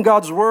following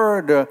God's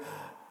word.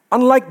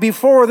 Unlike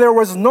before, there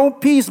was no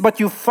peace, but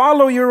you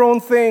follow your own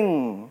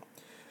thing.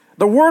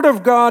 The Word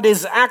of God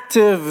is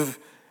active,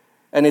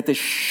 and it is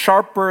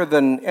sharper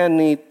than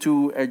any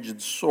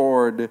two-edged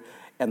sword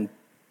and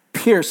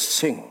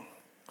piercing,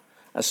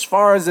 as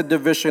far as the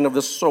division of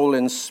the soul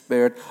and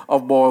spirit,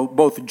 of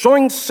both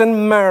joints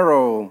and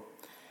marrow.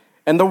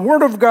 And the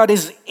Word of God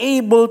is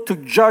able to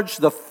judge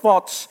the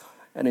thoughts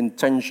and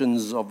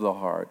intentions of the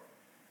heart.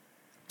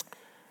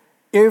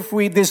 If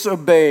we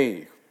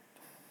disobey,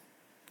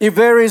 if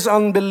there is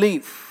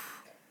unbelief,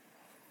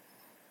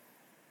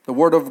 the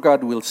Word of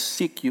God will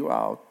seek you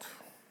out.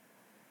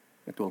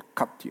 It will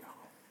cut you.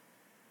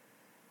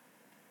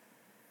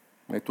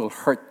 It will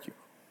hurt you.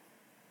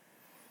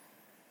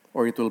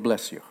 Or it will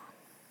bless you.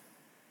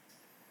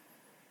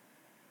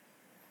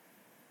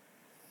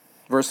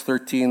 Verse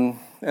 13,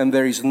 and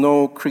there is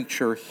no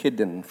creature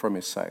hidden from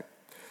His sight.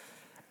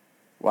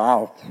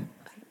 Wow.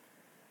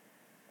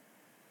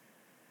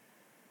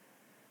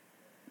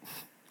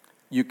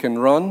 You can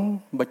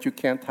run, but you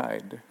can't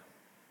hide.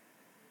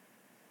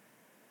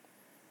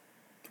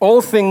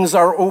 All things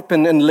are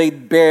open and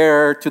laid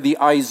bare to the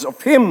eyes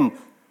of Him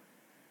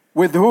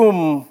with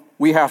whom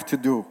we have to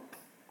do.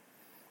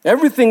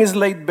 Everything is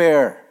laid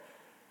bare.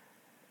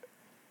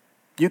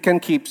 You can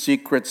keep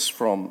secrets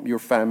from your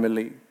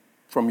family,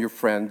 from your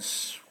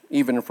friends,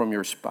 even from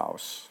your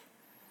spouse.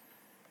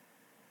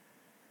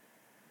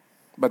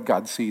 But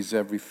God sees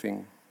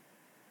everything,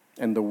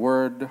 and the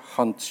word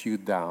hunts you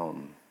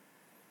down.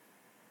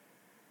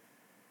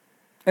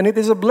 And it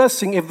is a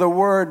blessing if the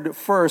word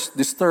first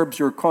disturbs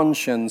your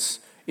conscience.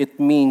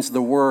 It means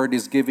the word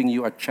is giving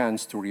you a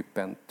chance to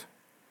repent.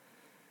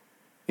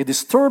 It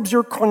disturbs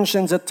your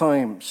conscience at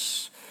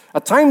times.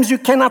 At times you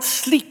cannot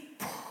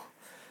sleep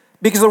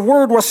because the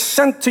word was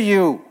sent to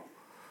you.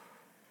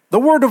 The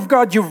word of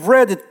God you've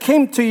read, it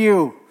came to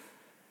you.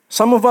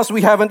 Some of us,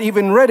 we haven't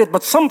even read it,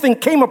 but something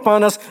came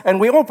upon us and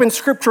we open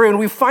Scripture and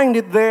we find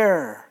it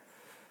there.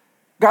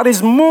 God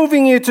is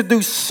moving you to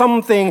do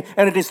something,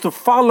 and it is to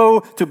follow,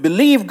 to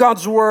believe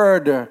God's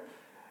word.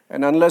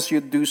 And unless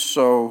you do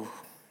so,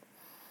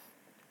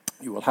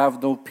 you will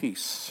have no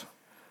peace.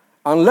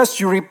 Unless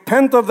you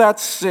repent of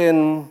that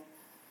sin,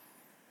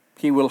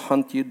 He will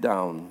hunt you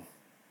down.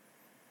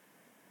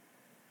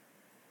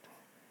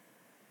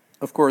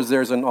 Of course,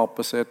 there's an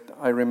opposite.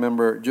 I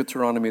remember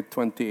Deuteronomy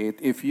 28.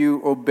 If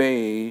you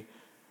obey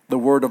the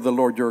word of the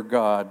Lord your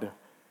God,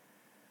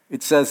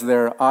 it says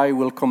there, I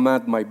will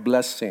command my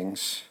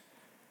blessings.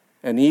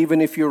 And even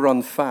if you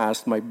run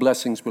fast, my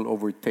blessings will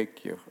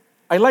overtake you.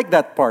 I like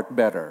that part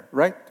better,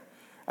 right?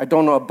 I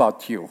don't know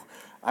about you.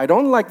 I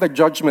don't like the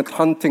judgment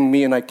hunting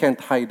me and I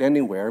can't hide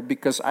anywhere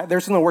because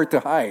there's nowhere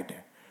to hide.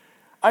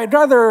 I'd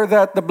rather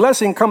that the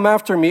blessing come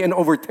after me and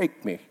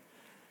overtake me.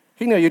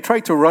 You know, you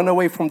try to run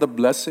away from the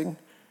blessing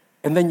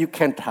and then you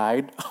can't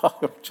hide.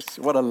 Just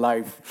what a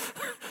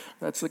life.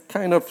 That's the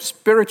kind of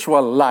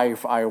spiritual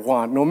life I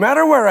want. No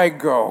matter where I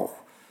go,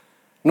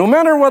 no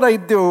matter what I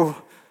do,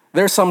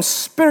 there's some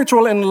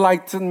spiritual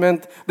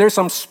enlightenment. There's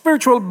some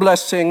spiritual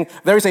blessing.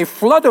 There's a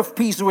flood of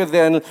peace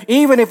within.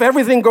 Even if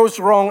everything goes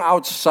wrong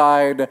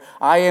outside,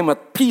 I am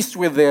at peace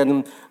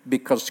within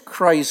because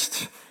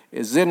Christ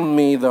is in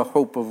me, the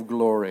hope of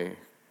glory.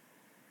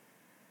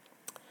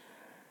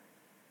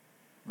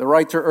 The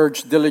writer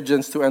urged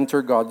diligence to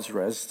enter God's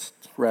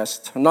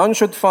rest. None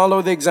should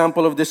follow the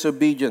example of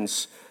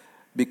disobedience,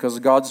 because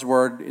God's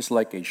word is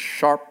like a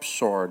sharp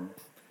sword,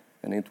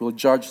 and it will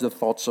judge the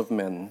thoughts of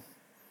men.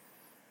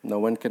 No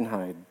one can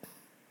hide.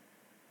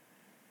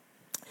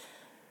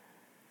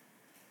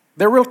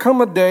 There will come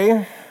a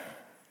day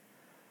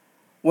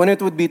when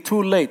it would be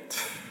too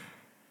late.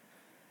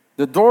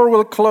 The door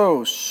will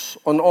close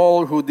on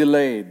all who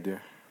delayed.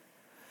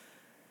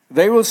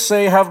 They will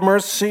say, have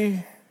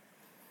mercy,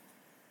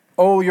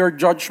 oh, your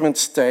judgment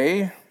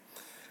stay.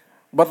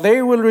 But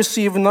they will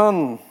receive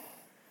none.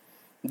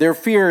 Their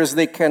fears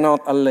they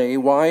cannot allay.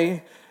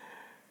 Why?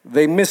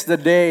 They miss the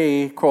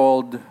day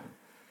called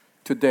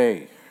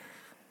today.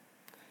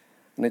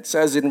 And it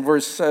says in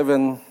verse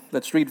 7,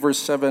 let's read verse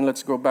 7,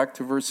 let's go back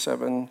to verse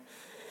 7.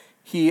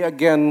 He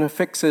again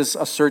fixes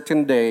a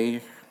certain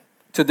day,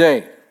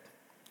 today.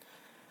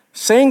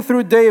 Saying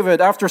through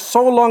David, after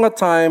so long a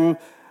time,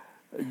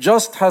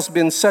 just has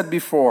been said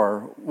before.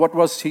 What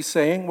was he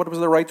saying? What was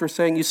the writer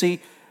saying? You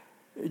see,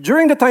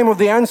 during the time of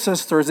the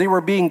ancestors, they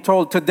were being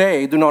told,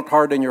 today, do not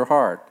harden your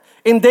heart.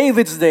 In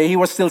David's day, he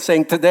was still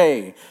saying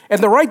today.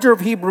 And the writer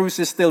of Hebrews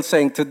is still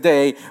saying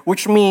today,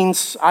 which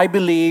means, I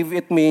believe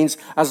it means,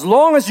 as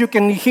long as you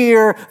can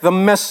hear the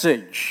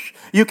message,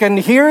 you can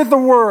hear the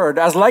word,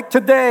 as like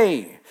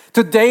today.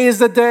 Today is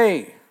the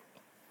day.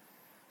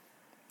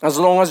 As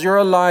long as you're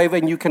alive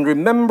and you can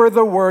remember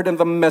the word and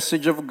the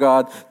message of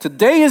God,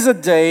 today is a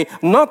day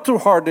not to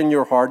harden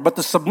your heart, but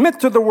to submit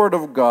to the word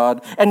of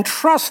God and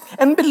trust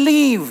and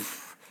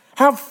believe.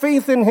 Have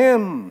faith in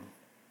Him.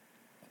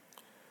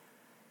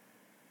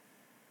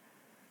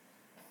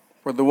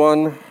 For the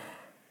one,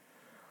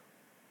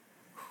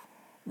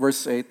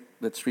 verse 8,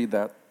 let's read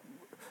that.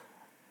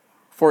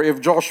 For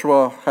if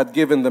Joshua had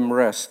given them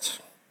rest,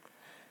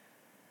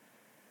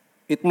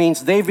 it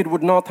means David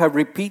would not have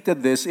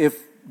repeated this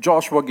if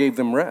Joshua gave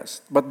them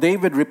rest. But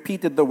David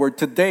repeated the word,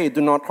 today, do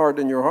not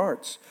harden your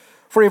hearts.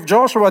 For if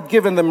Joshua had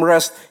given them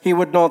rest, he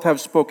would not have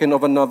spoken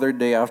of another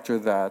day after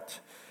that.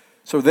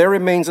 So there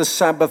remains a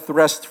Sabbath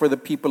rest for the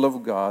people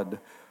of God.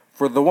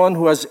 For the one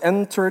who has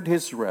entered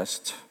his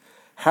rest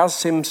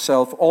has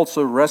himself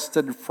also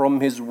rested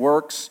from his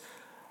works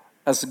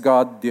as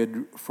God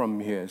did from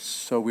his.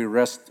 So we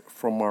rest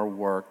from our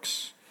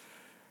works.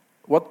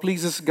 What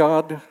pleases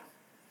God?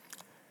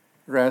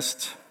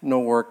 Rest, no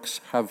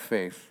works, have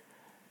faith.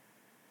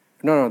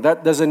 No,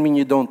 that doesn't mean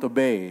you don't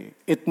obey.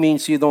 It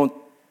means you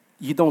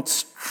don't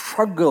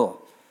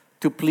struggle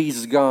to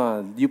please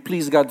God. You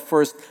please God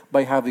first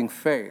by having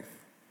faith.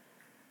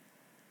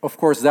 Of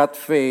course, that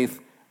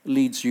faith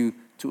leads you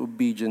to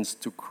obedience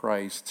to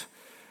Christ.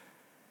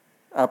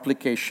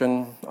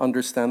 Application,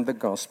 understand the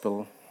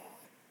gospel.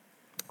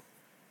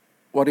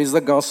 What is the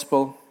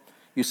gospel?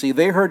 You see,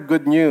 they heard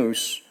good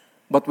news,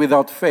 but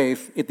without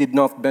faith, it did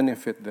not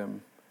benefit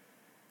them.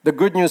 The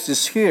good news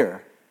is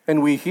here,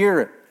 and we hear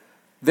it.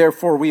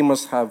 Therefore, we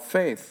must have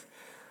faith.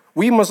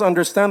 We must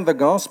understand the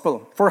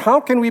gospel. For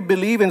how can we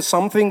believe in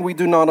something we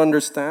do not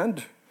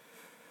understand?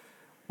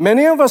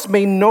 Many of us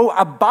may know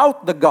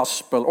about the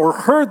gospel or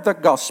heard the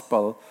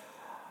gospel,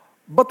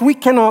 But we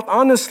cannot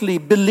honestly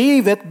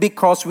believe it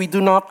because we do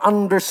not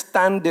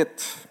understand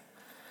it.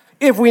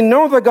 If we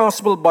know the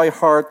gospel by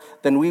heart,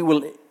 then we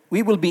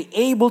will be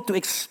able to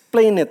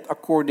explain it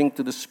according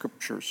to the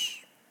scriptures.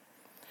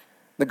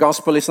 The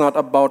gospel is not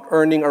about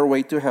earning our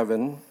way to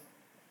heaven.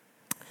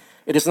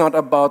 It is not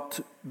about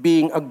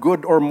being a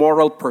good or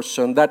moral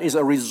person. That is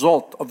a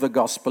result of the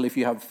gospel if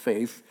you have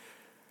faith.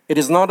 It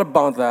is not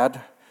about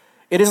that.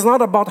 It is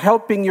not about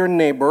helping your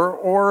neighbor,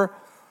 or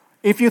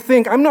if you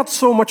think, I'm not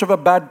so much of a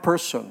bad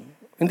person.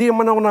 Hindi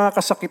naman ako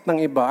nakakasakit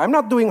ng iba. I'm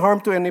not doing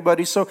harm to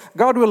anybody, so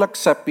God will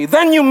accept me.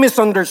 Then you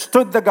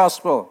misunderstood the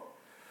gospel.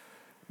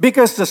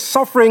 Because the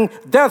suffering,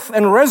 death,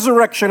 and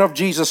resurrection of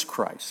Jesus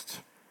Christ,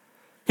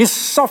 His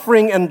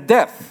suffering and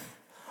death,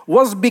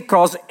 was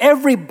because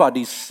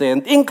everybody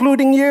sinned,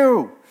 including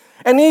you.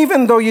 And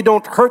even though you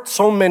don't hurt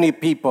so many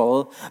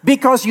people,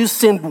 because you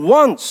sinned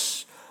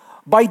once,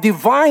 by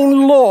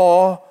divine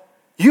law,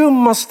 you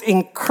must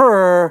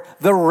incur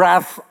the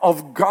wrath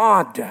of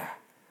God.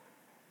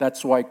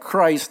 That's why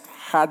Christ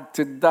had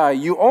to die.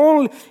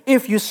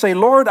 If you say,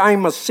 Lord,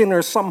 I'm a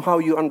sinner, somehow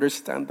you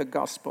understand the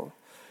gospel.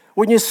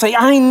 When you say,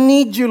 I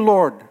need you,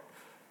 Lord,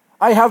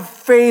 I have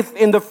faith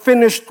in the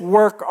finished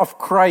work of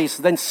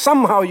Christ, then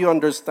somehow you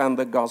understand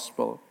the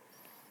gospel.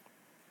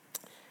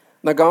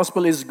 The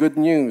gospel is good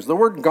news. The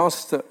word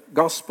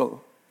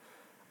gospel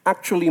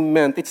actually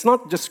meant, it's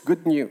not just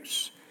good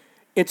news.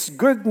 It's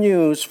good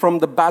news from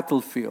the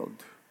battlefield.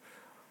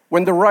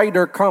 When the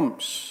rider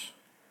comes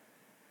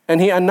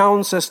and he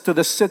announces to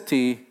the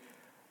city,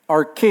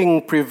 our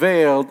king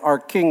prevailed, our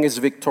king is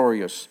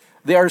victorious.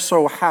 They are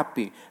so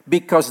happy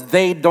because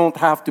they don't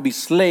have to be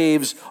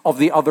slaves of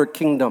the other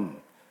kingdom.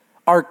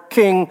 Our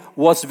king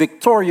was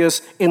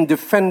victorious in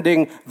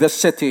defending the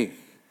city.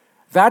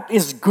 That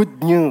is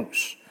good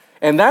news.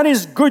 And that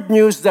is good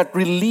news that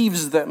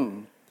relieves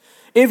them.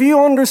 If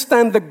you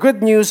understand the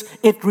good news,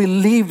 it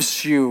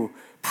relieves you.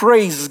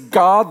 Praise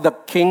God, the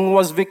king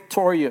was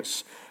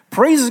victorious.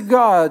 Praise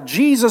God,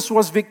 Jesus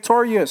was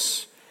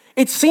victorious.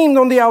 It seemed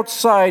on the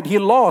outside he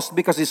lost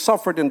because he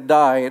suffered and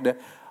died.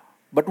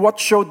 But what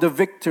showed the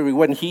victory?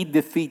 When he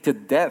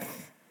defeated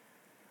death.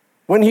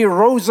 When he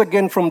rose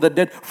again from the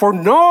dead. For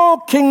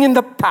no king in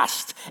the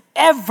past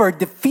ever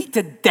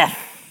defeated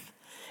death.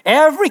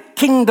 Every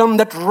kingdom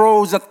that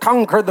rose, that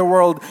conquered the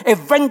world,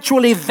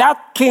 eventually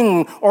that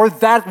king or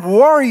that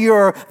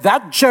warrior,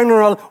 that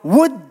general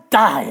would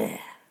die.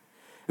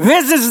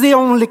 This is the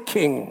only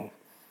king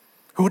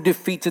who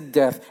defeated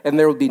death, and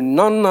there will be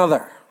none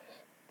other.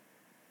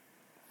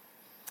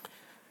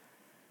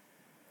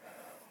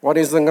 What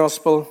is the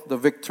gospel? The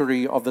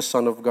victory of the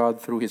Son of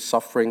God through His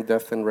suffering,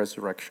 death, and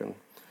resurrection.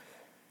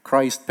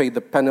 Christ paid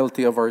the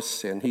penalty of our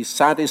sin. He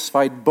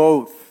satisfied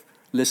both.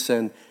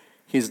 Listen,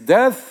 His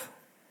death,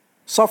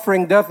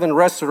 suffering, death, and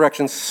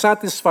resurrection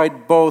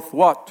satisfied both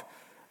what?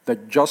 The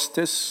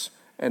justice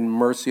and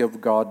mercy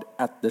of God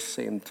at the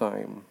same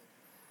time.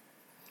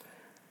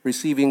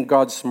 Receiving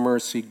God's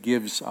mercy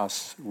gives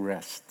us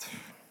rest.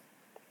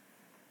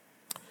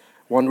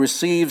 One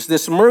receives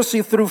this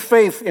mercy through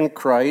faith in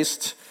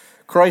Christ.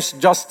 Christ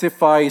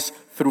justifies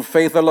through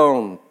faith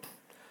alone.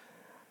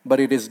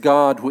 But it is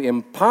God who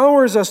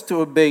empowers us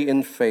to obey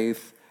in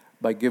faith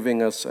by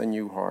giving us a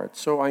new heart.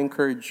 So I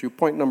encourage you,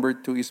 point number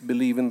 2 is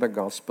believe in the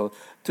gospel.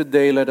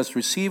 Today, let us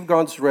receive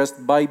God's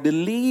rest by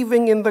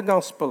believing in the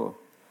gospel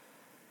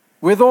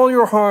with all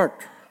your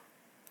heart.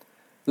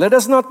 Let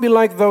us not be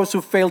like those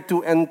who failed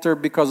to enter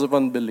because of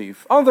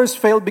unbelief. Others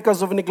failed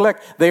because of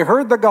neglect. They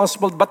heard the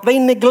gospel, but they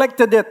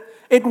neglected it.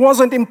 It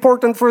wasn't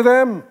important for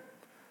them.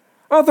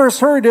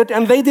 Others heard it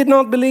and they did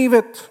not believe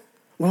it.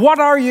 What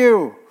are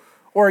you?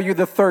 Or are you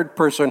the third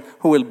person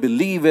who will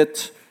believe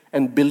it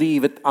and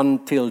believe it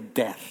until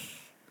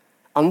death?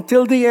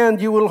 Until the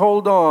end, you will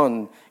hold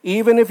on,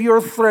 even if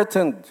you're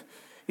threatened,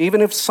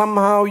 even if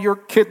somehow you're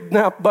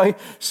kidnapped by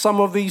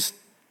some of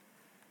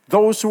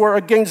those who are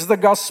against the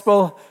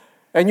gospel,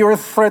 and you're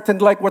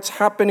threatened like what's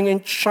happening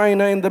in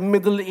China, in the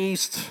Middle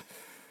East.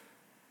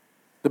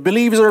 The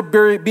believers are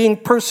being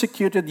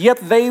persecuted, yet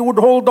they would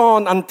hold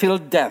on until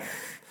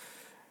death.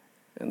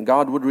 And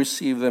God would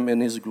receive them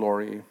in His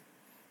glory.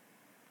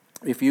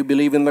 If you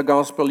believe in the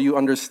gospel, you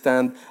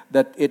understand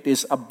that it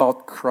is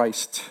about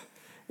Christ.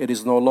 It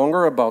is no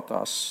longer about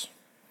us.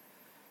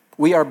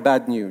 We are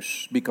bad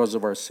news because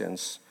of our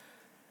sins.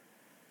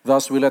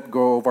 Thus, we let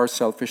go of our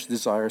selfish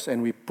desires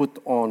and we put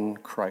on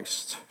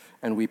Christ.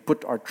 And we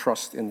put our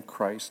trust in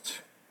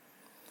Christ.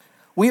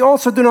 We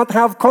also do not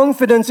have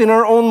confidence in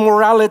our own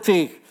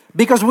morality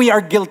because we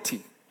are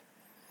guilty.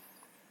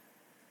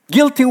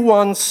 Guilty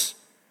once,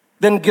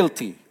 then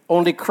guilty.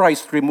 Only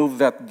Christ removed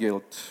that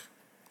guilt.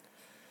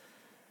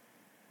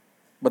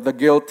 But the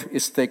guilt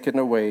is taken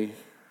away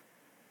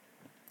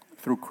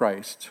through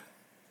Christ.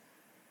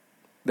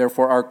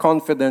 Therefore, our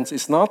confidence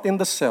is not in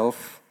the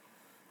self.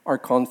 Our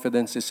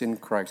confidence is in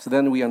Christ.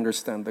 Then we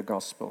understand the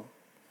gospel.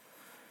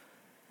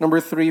 Number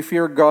 3,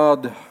 fear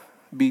God,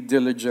 be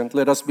diligent.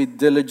 Let us be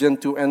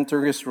diligent to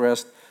enter His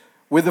rest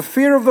with the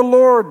fear of the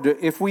Lord.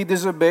 If we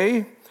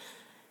disobey,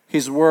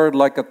 His word,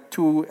 like a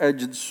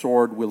two-edged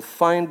sword, will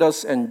find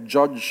us and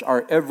judge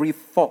our every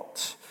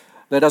thought.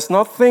 Let us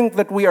not think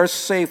that we are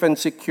safe and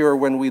secure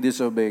when we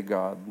disobey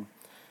God.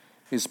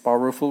 His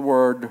powerful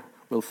word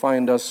will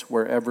find us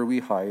wherever we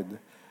hide.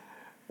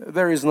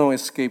 There is no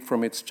escape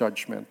from its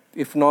judgment.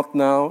 If not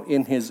now,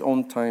 in His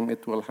own time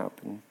it will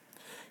happen.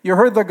 You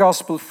heard the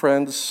gospel,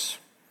 friends.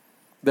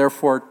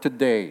 Therefore,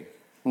 today,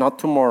 not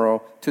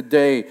tomorrow,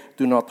 today,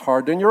 do not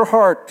harden your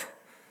heart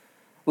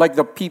like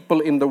the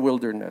people in the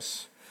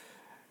wilderness.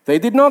 They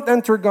did not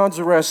enter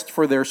God's rest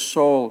for their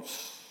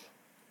souls,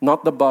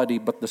 not the body,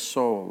 but the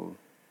soul.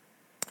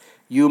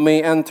 You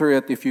may enter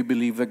it if you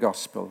believe the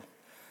gospel.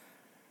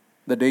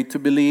 The day to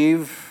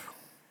believe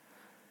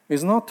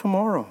is not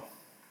tomorrow.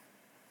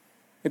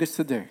 It is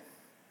today.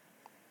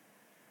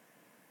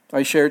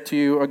 I share to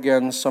you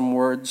again some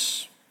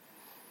words.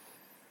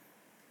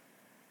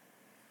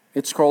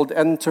 It's called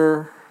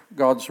enter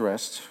God's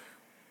rest.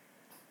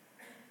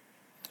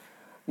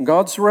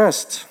 God's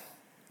rest,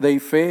 they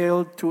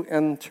failed to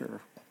enter.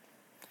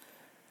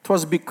 It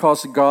was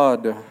because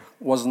God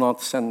was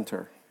not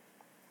center.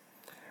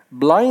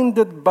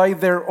 Blinded by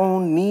their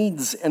own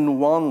needs and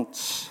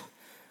wants,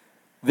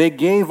 they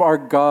gave our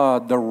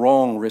God the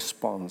wrong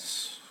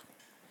response.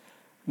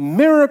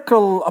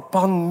 Miracle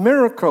upon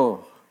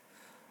miracle,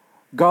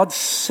 God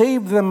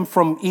saved them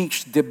from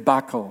each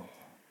debacle.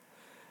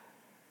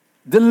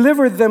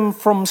 Delivered them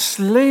from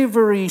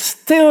slavery,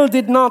 still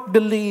did not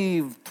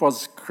believe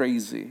 'twas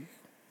crazy.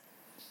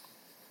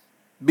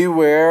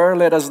 Beware,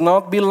 let us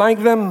not be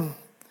like them.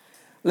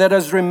 Let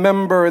us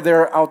remember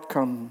their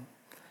outcome.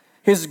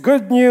 His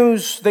good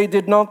news they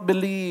did not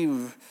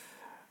believe,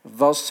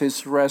 thus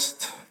His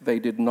rest they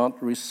did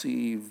not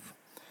receive.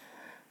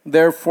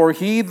 Therefore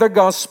heed the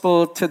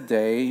gospel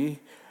today,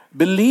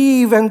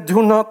 believe and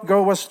do not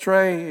go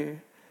astray,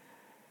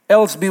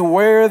 else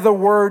beware the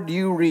word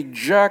you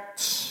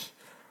reject,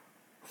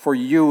 for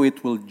you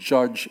it will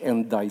judge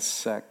and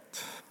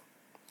dissect.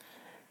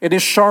 It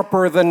is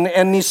sharper than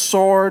any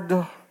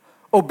sword,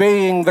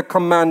 obeying the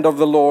command of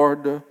the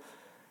Lord.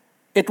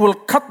 It will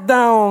cut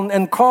down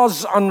and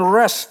cause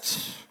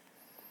unrest.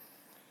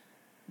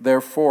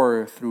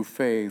 Therefore, through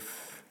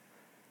faith,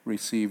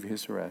 receive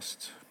His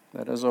rest.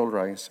 Let us all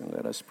rise and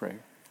let us pray.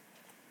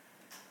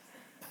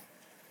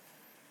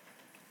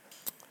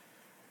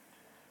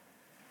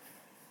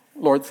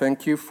 Lord,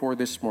 thank you for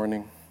this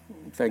morning.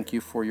 Thank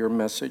you for your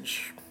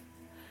message.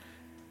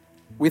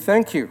 We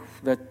thank you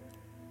that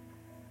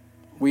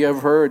we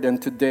have heard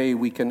and today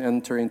we can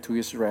enter into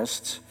His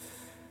rest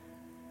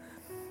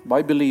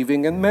by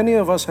believing, and many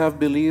of us have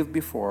believed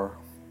before.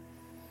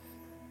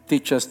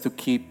 Teach us to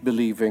keep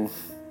believing,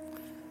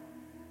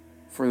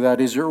 for that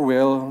is your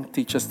will.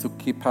 Teach us to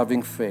keep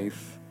having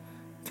faith.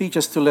 Teach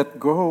us to let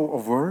go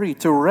of worry,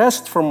 to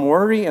rest from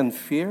worry and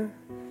fear,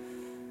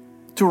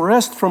 to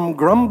rest from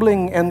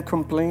grumbling and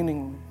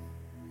complaining,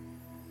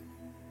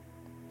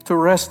 to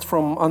rest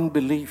from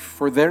unbelief,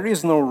 for there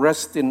is no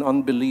rest in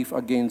unbelief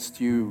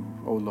against you,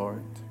 O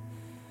Lord.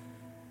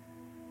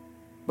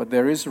 But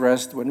there is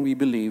rest when we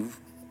believe.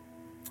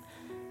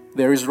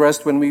 There is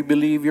rest when we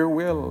believe your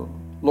will.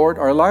 Lord,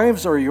 our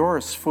lives are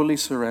yours, fully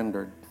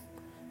surrendered.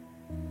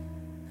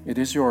 It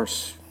is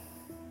yours.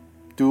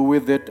 Do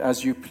with it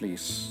as you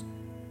please.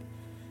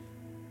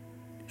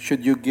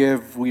 Should you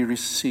give, we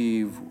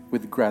receive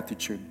with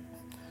gratitude.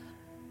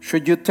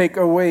 Should you take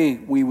away,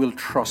 we will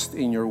trust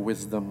in your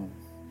wisdom.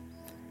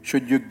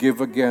 Should you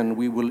give again,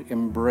 we will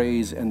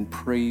embrace and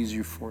praise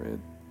you for it.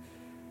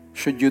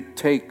 Should you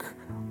take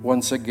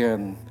once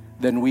again,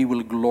 then we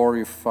will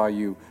glorify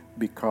you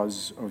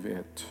because of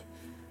it.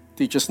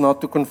 Teach us not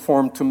to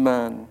conform to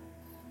man,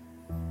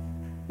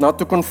 not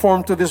to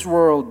conform to this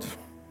world.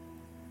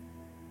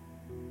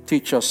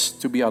 Teach us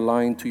to be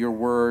aligned to your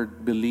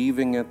word,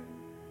 believing it,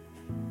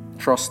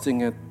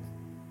 trusting it,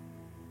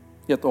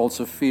 yet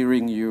also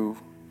fearing you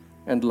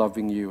and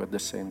loving you at the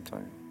same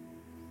time.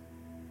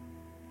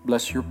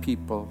 Bless your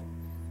people.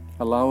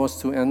 Allow us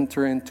to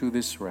enter into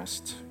this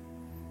rest,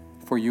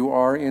 for you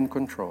are in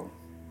control.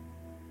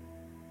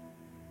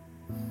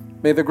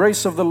 May the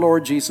grace of the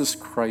Lord Jesus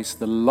Christ,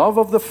 the love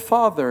of the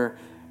Father,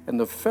 and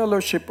the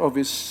fellowship of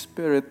His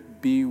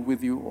Spirit be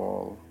with you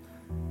all.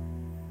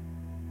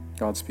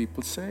 God's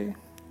people say,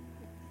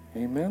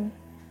 Amen.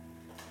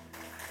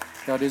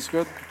 God is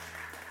good.